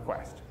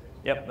request.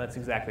 Yep, that's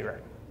exactly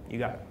right. You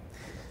got it.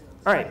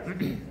 All right.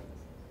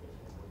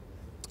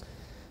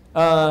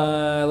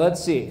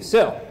 Let's see.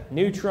 So,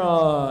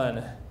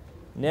 Neutron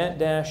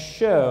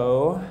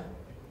net-show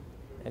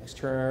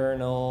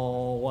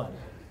external 1.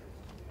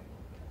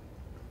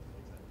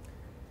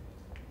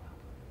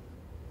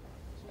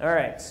 All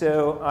right,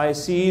 so I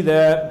see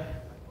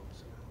that,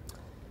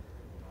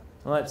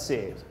 let's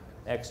see,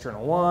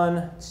 external 1,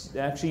 it's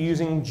actually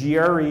using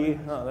GRE.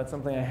 Oh, that's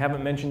something I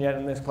haven't mentioned yet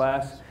in this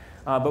class.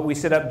 But we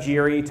set up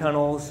GRE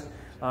tunnels.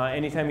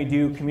 Anytime you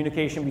do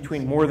communication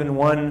between more than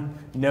one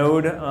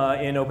node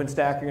in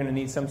OpenStack, you're going to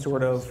need some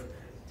sort of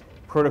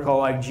protocol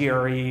like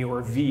GRE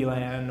or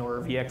VLAN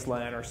or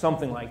VXLAN or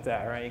something like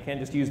that, right? You can't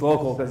just use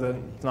local because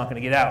it's not going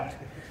to get out.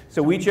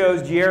 So we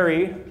chose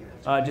GRE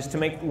just to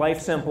make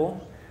life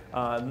simple.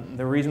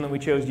 The reason that we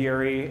chose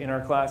GRE in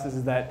our classes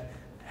is that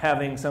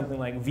having something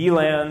like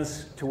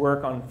VLANs to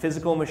work on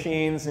physical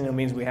machines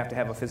means we have to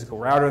have a physical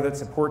router that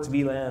supports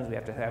VLANs. We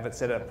have to have it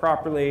set up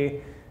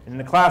properly. And in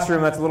the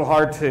classroom, that's a little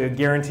hard to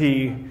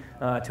guarantee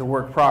to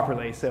work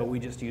properly, so we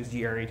just use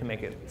GRE to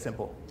make it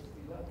simple.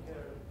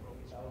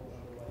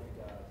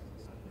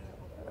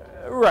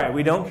 Right,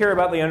 we don't care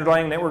about the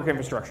underlying network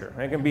infrastructure.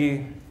 It can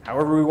be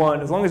however we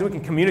want. As long as we can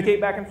communicate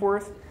back and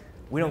forth,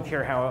 we don't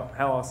care how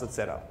else it's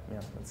set up.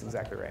 Yeah, that's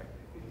exactly right.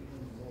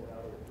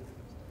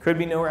 Could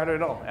be no router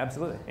at all,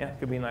 absolutely. Yeah,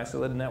 could be an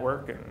isolated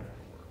network. And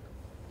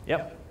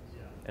yep,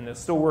 and it'll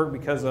still work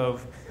because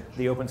of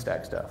the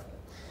OpenStack stuff.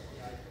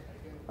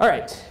 All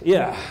right,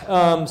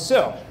 yeah,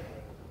 so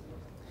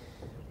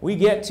we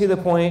get to the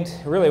point,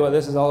 really what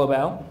this is all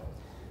about,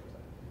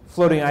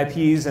 floating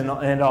IPs and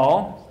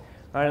all.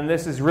 And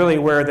this is really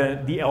where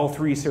the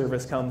L3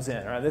 service comes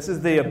in. Right? This is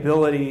the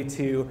ability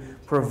to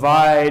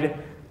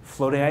provide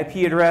floating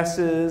IP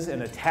addresses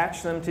and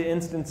attach them to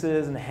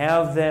instances and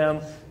have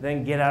them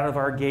then get out of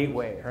our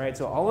gateway. Right?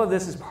 So all of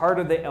this is part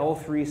of the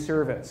L3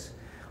 service.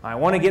 I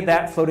want to get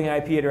that floating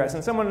IP address.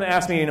 And someone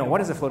asked me,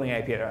 what is a floating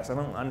IP address? I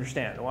don't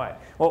understand why.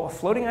 Well, a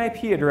floating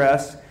IP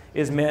address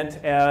is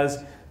meant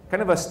as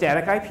kind of a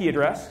static IP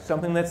address,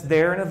 something that's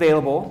there and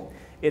available.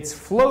 It's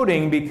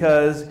floating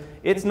because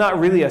it's not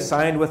really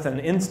assigned with an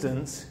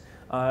instance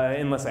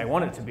unless I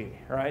want it to be,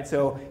 right?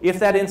 So if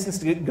that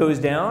instance goes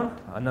down,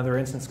 another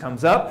instance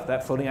comes up,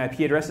 that floating IP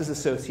address is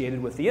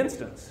associated with the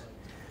instance.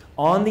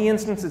 On the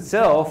instance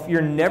itself,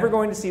 you're never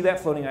going to see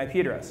that floating IP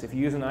address. If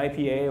you use an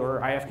IPA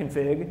or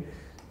ifconfig,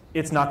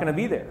 it's not going to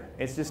be there.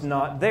 It's just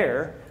not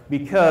there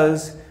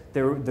because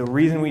the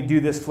reason we do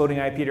this floating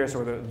IP address,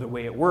 or the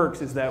way it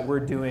works, is that we're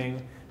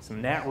doing some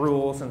NAT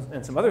rules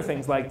and some other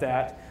things like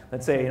that.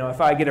 Let's say,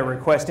 if I get a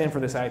request in for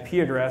this IP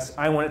address,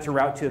 I want it to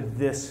route to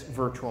this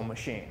virtual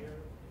machine.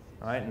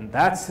 All right? And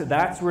that's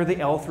where the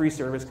L3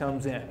 service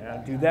comes in.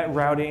 Do that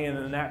routing and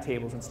the NAT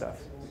tables and stuff.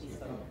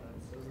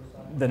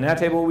 The NAT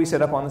table we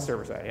set up on the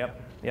server side.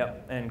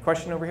 Yep. And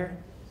question over here?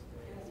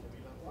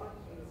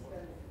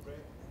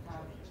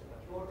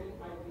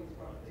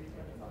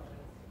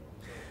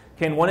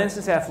 Can one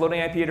instance have floating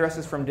IP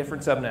addresses from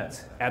different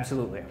subnets?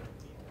 Absolutely.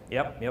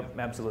 Yep,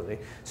 absolutely.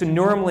 So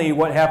normally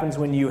what happens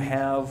when you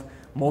have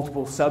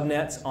multiple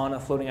subnets on a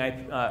floating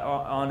IP,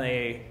 on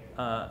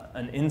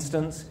an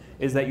instance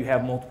is that you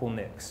have multiple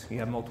NICs. You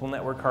have multiple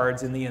network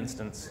cards in the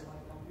instance.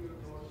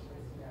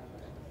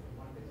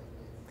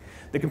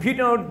 The compute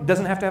node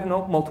doesn't have to have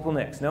multiple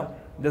NICs. No,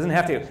 it doesn't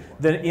have to.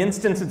 The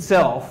instance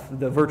itself,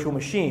 the virtual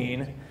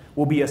machine,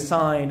 will be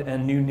assigned a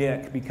new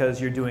NIC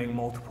because you're doing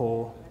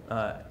multiple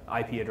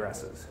IP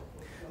addresses.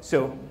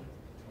 So,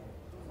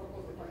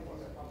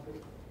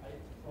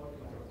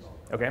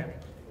 okay.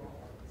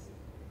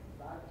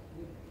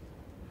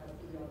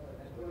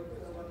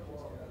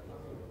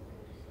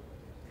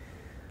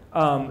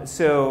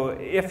 So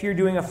if you're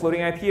doing a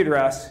floating IP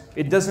address,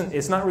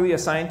 it's not really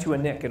assigned to a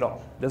NIC at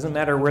all. It doesn't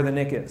matter where the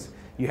NIC is.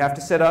 You have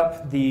to set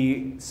up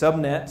the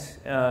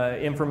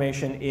subnet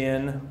information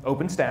in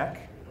OpenStack,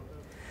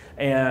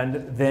 and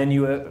then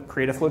you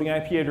create a floating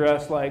IP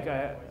address like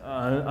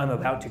I'm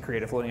about to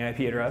create a floating IP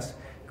address.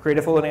 Create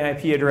a floating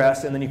IP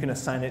address, and then you can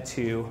assign it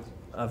to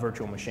a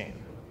virtual machine.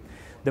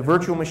 The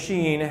virtual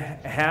machine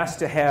has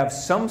to have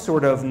some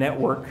sort of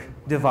network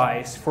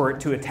device for it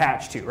to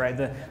attach to, right?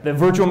 The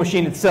virtual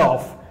machine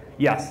itself,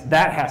 yes,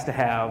 that has to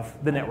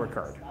have the network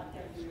card.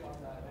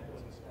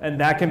 And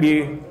that can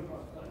be,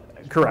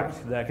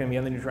 correct, that can be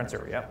on the Neutron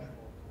server, yep.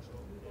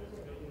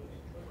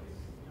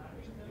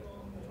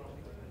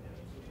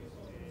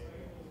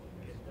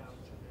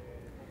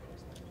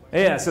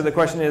 Yeah, so the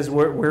question is,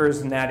 where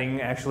is natting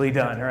actually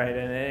done, right?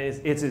 And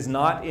it is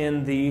not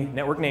in the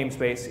network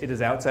namespace. It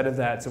is outside of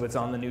that, so it's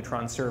on the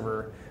Neutron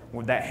server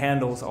that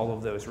handles all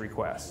of those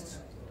requests.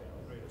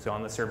 So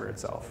on the server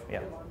itself,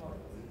 yeah.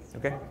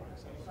 Okay?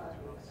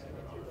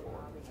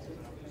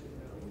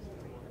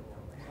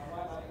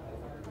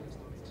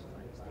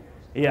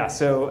 Yeah,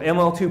 so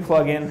ML2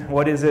 plugin,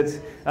 what is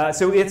it?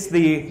 So it's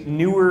the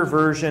newer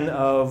version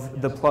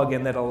of the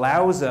plugin that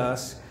allows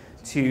us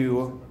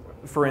to,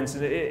 for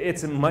instance,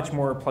 it's a much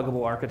more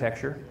pluggable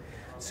architecture.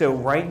 So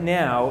right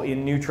now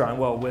in Neutron,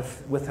 well,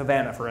 with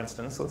Havana, for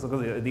instance, let's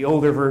look at the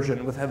older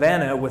version. With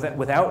Havana,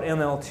 without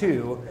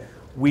ML2,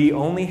 we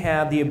only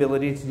had the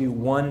ability to do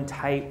one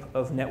type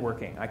of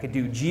networking. I could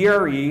do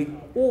GRE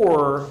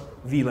or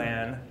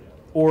VLAN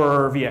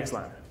or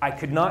VXLAN. I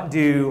could not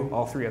do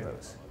all three of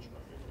those.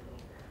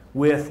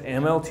 With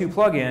ML2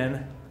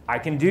 plugin, I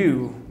can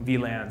do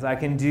VLANs, I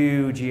can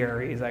do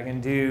GREs, I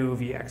can do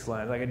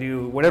VXLANs, I can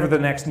do whatever the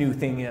next new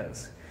thing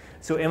is.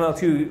 So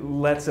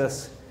ML2 lets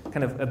us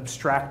kind of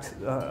abstract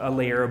a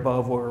layer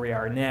above where we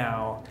are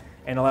now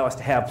and allow us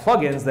to have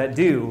plugins that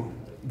do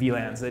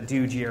VLANs, that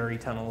do GRE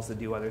tunnels, that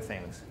do other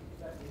things.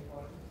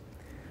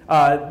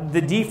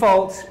 The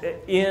default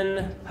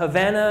in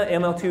Havana,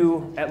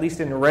 ML2, at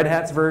least in Red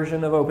Hat's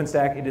version of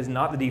OpenStack, it is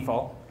not the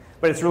default,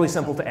 but it's really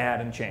simple to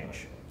add and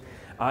change.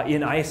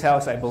 In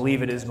Icehouse, I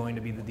believe it is going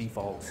to be the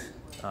default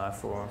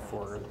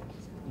for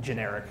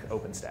generic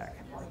OpenStack.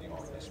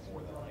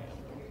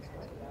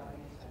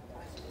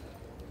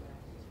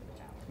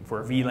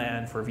 For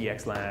VLAN, for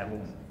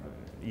VXLAN,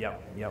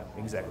 yep,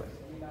 exactly.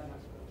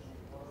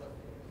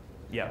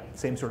 Yeah,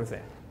 same sort of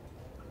thing.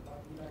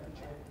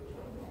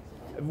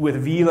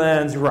 With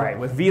VLANs, right,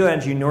 with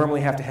VLANs you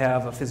normally have to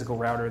have a physical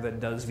router that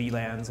does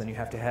VLANs and you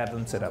have to have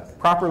them set up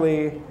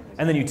properly,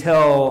 and then you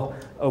tell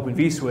Open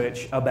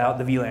vSwitch about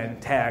the VLAN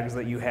tags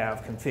that you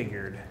have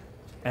configured,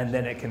 and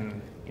then it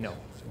can,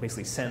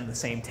 basically send the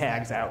same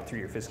tags out through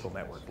your physical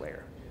network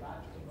layer.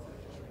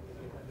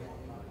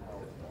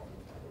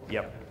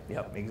 Yep,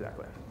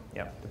 exactly.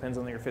 Yep, depends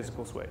on your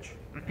physical switch.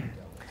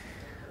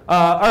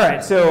 All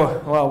right,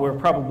 so, well, we're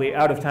probably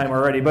out of time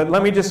already, but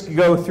let me just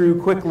go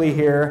through quickly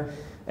here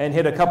and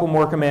hit a couple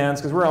more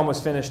commands, because we're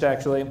almost finished,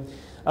 actually.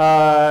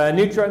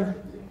 Neutron,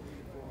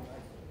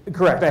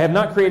 correct, I have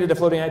not created a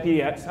floating IP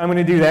yet. I'm going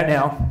to do that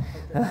now.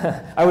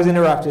 I was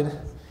interrupted.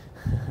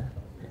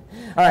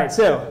 All right,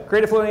 so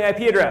create a floating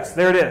IP address.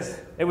 There it is.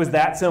 It was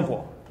that simple.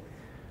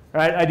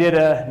 All right, I did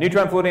a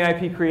Neutron floating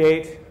IP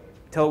create,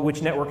 tell it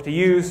which network to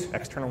use.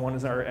 External one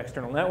is our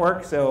external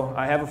network, so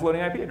I have a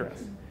floating IP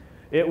address.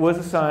 It was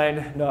assigned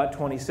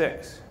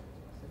 .26.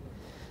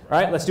 All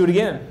right, let's do it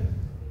again.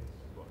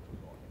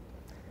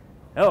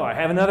 Oh, I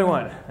have another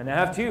one. And I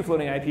have two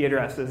floating IP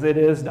addresses. It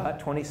is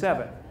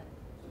 .27.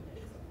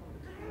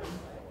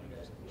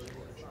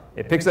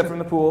 It picks up from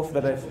the pool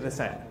that I've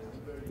assigned.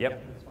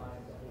 Yep.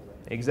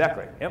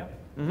 Exactly. Yep.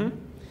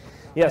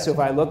 Yeah, so if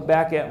I look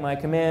back at my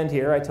command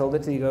here, I told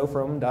it to go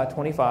from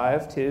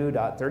 .25 to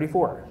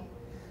 .34.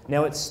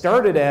 Now it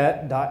started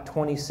at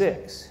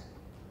 .26.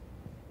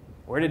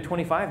 Where did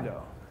 25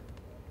 go?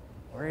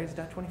 Where is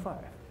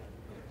 .25?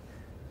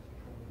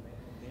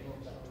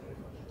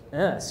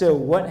 So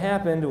what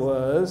happened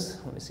was,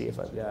 let me see if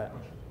I've got,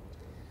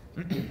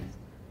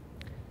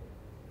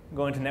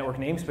 going to network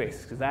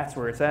namespace, because that's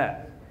where it's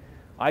at.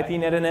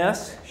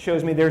 IPNetNS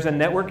shows me there's a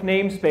network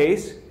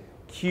namespace,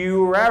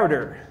 Q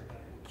router.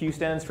 Q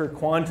stands for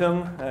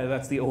quantum,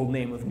 that's the old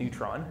name of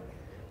Neutron.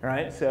 All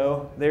right,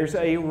 so there's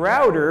a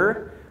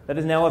router that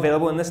is now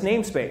available in this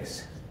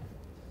namespace.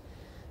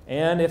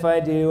 And if I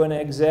do an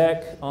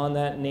exec on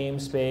that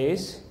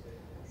namespace,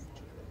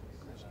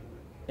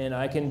 and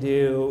I can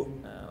do,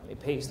 let me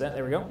paste that,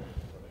 there we go.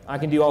 I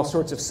can do all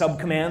sorts of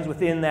subcommands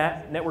within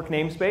that network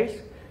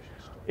namespace.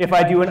 If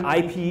I do an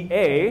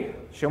IPA,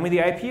 show me the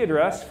IP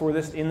address for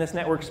this in this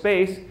network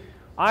space,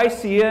 I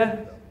see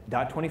a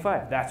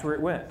 .25. That's where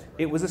it went.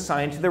 It was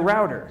assigned to the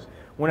router.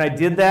 When I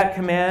did that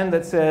command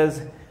that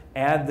says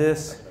add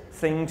this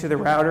thing to the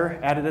router,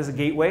 add it as a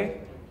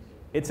gateway,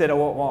 it said,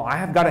 oh, well, I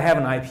have got to have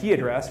an IP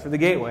address for the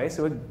gateway,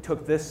 so it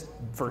took this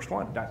first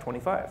one,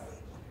 .25.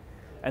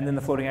 And then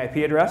the floating IP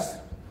address,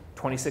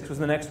 26 was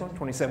the next one,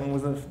 27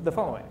 was the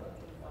following.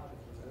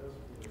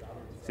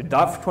 So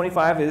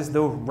 .25 is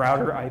the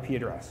router IP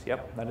address.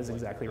 Yep, that is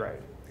exactly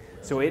right.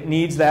 So it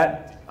needs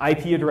that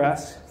IP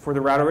address for the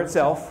router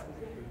itself.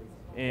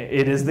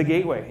 It is the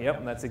gateway.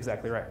 Yep, that's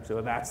exactly right.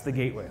 So that's the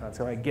gateway. That's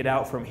how I get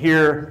out from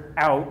here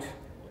out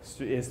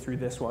is through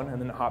this one, and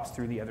then it hops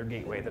through the other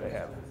gateway that I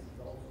have.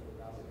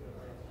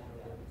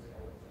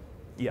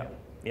 Yeah.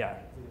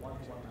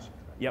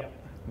 Yep,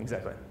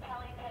 exactly.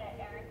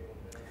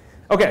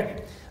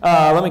 Okay,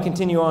 let me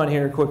continue on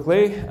here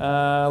quickly.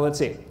 Let's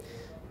see.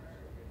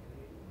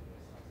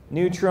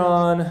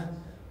 Neutron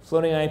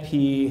floating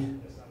IP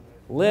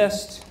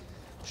list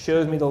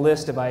shows me the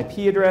list of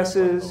IP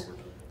addresses.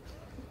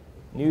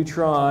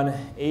 Neutron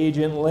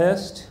agent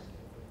list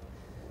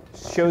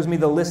shows me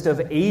the list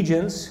of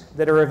agents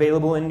that are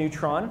available in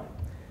Neutron.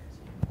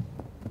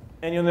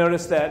 And you'll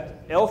notice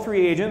that L3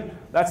 agent,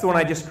 that's the one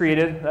I just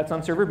created. That's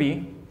on server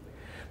B.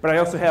 But I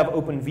also have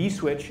Open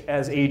vSwitch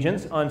as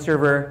agents on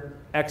server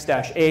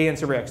X-A and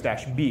server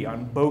X-B.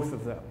 On both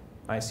of them,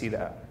 I see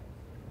that.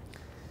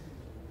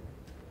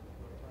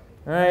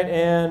 All right,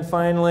 and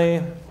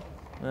finally,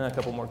 a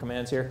couple more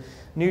commands here.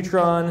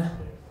 Neutron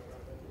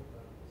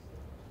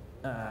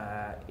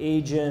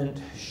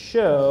agent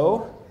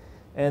show,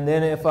 and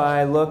then if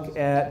I look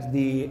at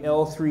the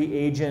L3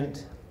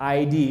 agent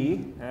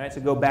ID, all right,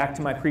 so go back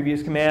to my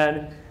previous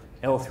command,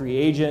 L3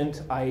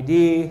 agent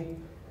ID,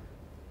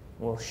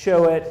 we'll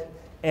show it,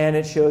 and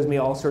it shows me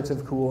all sorts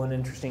of cool and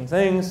interesting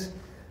things,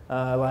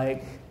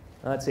 like,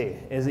 let's see,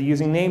 is it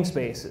using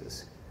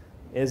namespaces?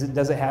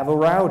 Does it have a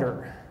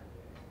router?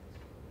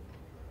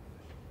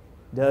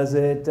 Does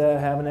it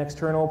have an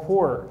external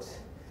port?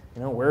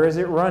 Where is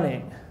it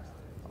running?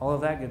 All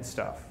of that good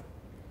stuff.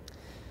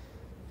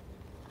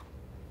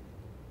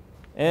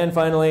 And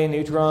finally,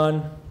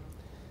 Neutron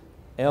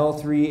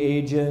L3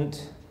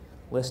 agent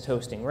list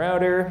hosting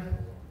router,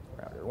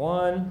 router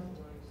 1.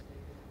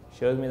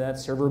 Shows me that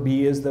server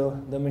B is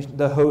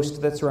the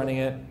host that's running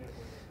it.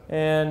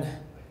 And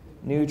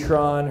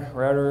Neutron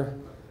router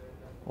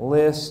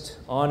list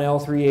on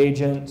L3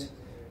 agent,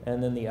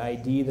 and then the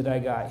ID that I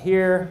got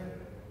here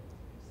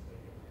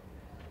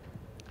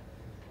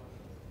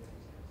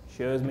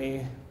shows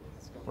me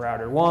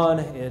router 1,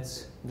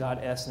 it's got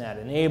SNAT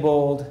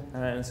enabled,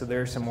 and so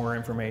there's some more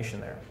information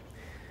there.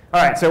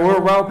 All right, so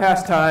we're well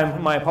past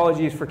time. My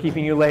apologies for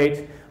keeping you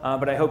late,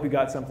 but I hope you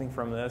got something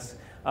from this.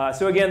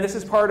 So again, this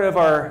is part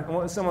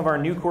of some of our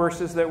new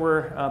courses that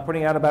we're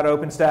putting out about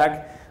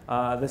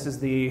OpenStack. This is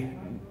the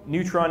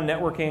Neutron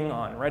Networking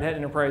on Red Hat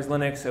Enterprise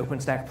Linux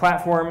OpenStack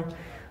platform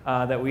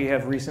that we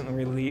have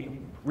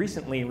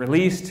recently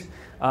released.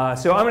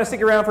 So I'm going to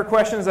stick around for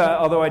questions,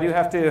 although we're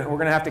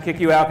going to have to kick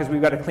you out because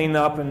we've got to clean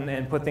up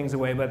and put things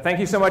away. But thank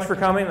you so much for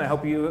coming. I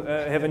hope you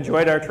have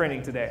enjoyed our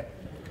training today.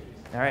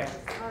 All right.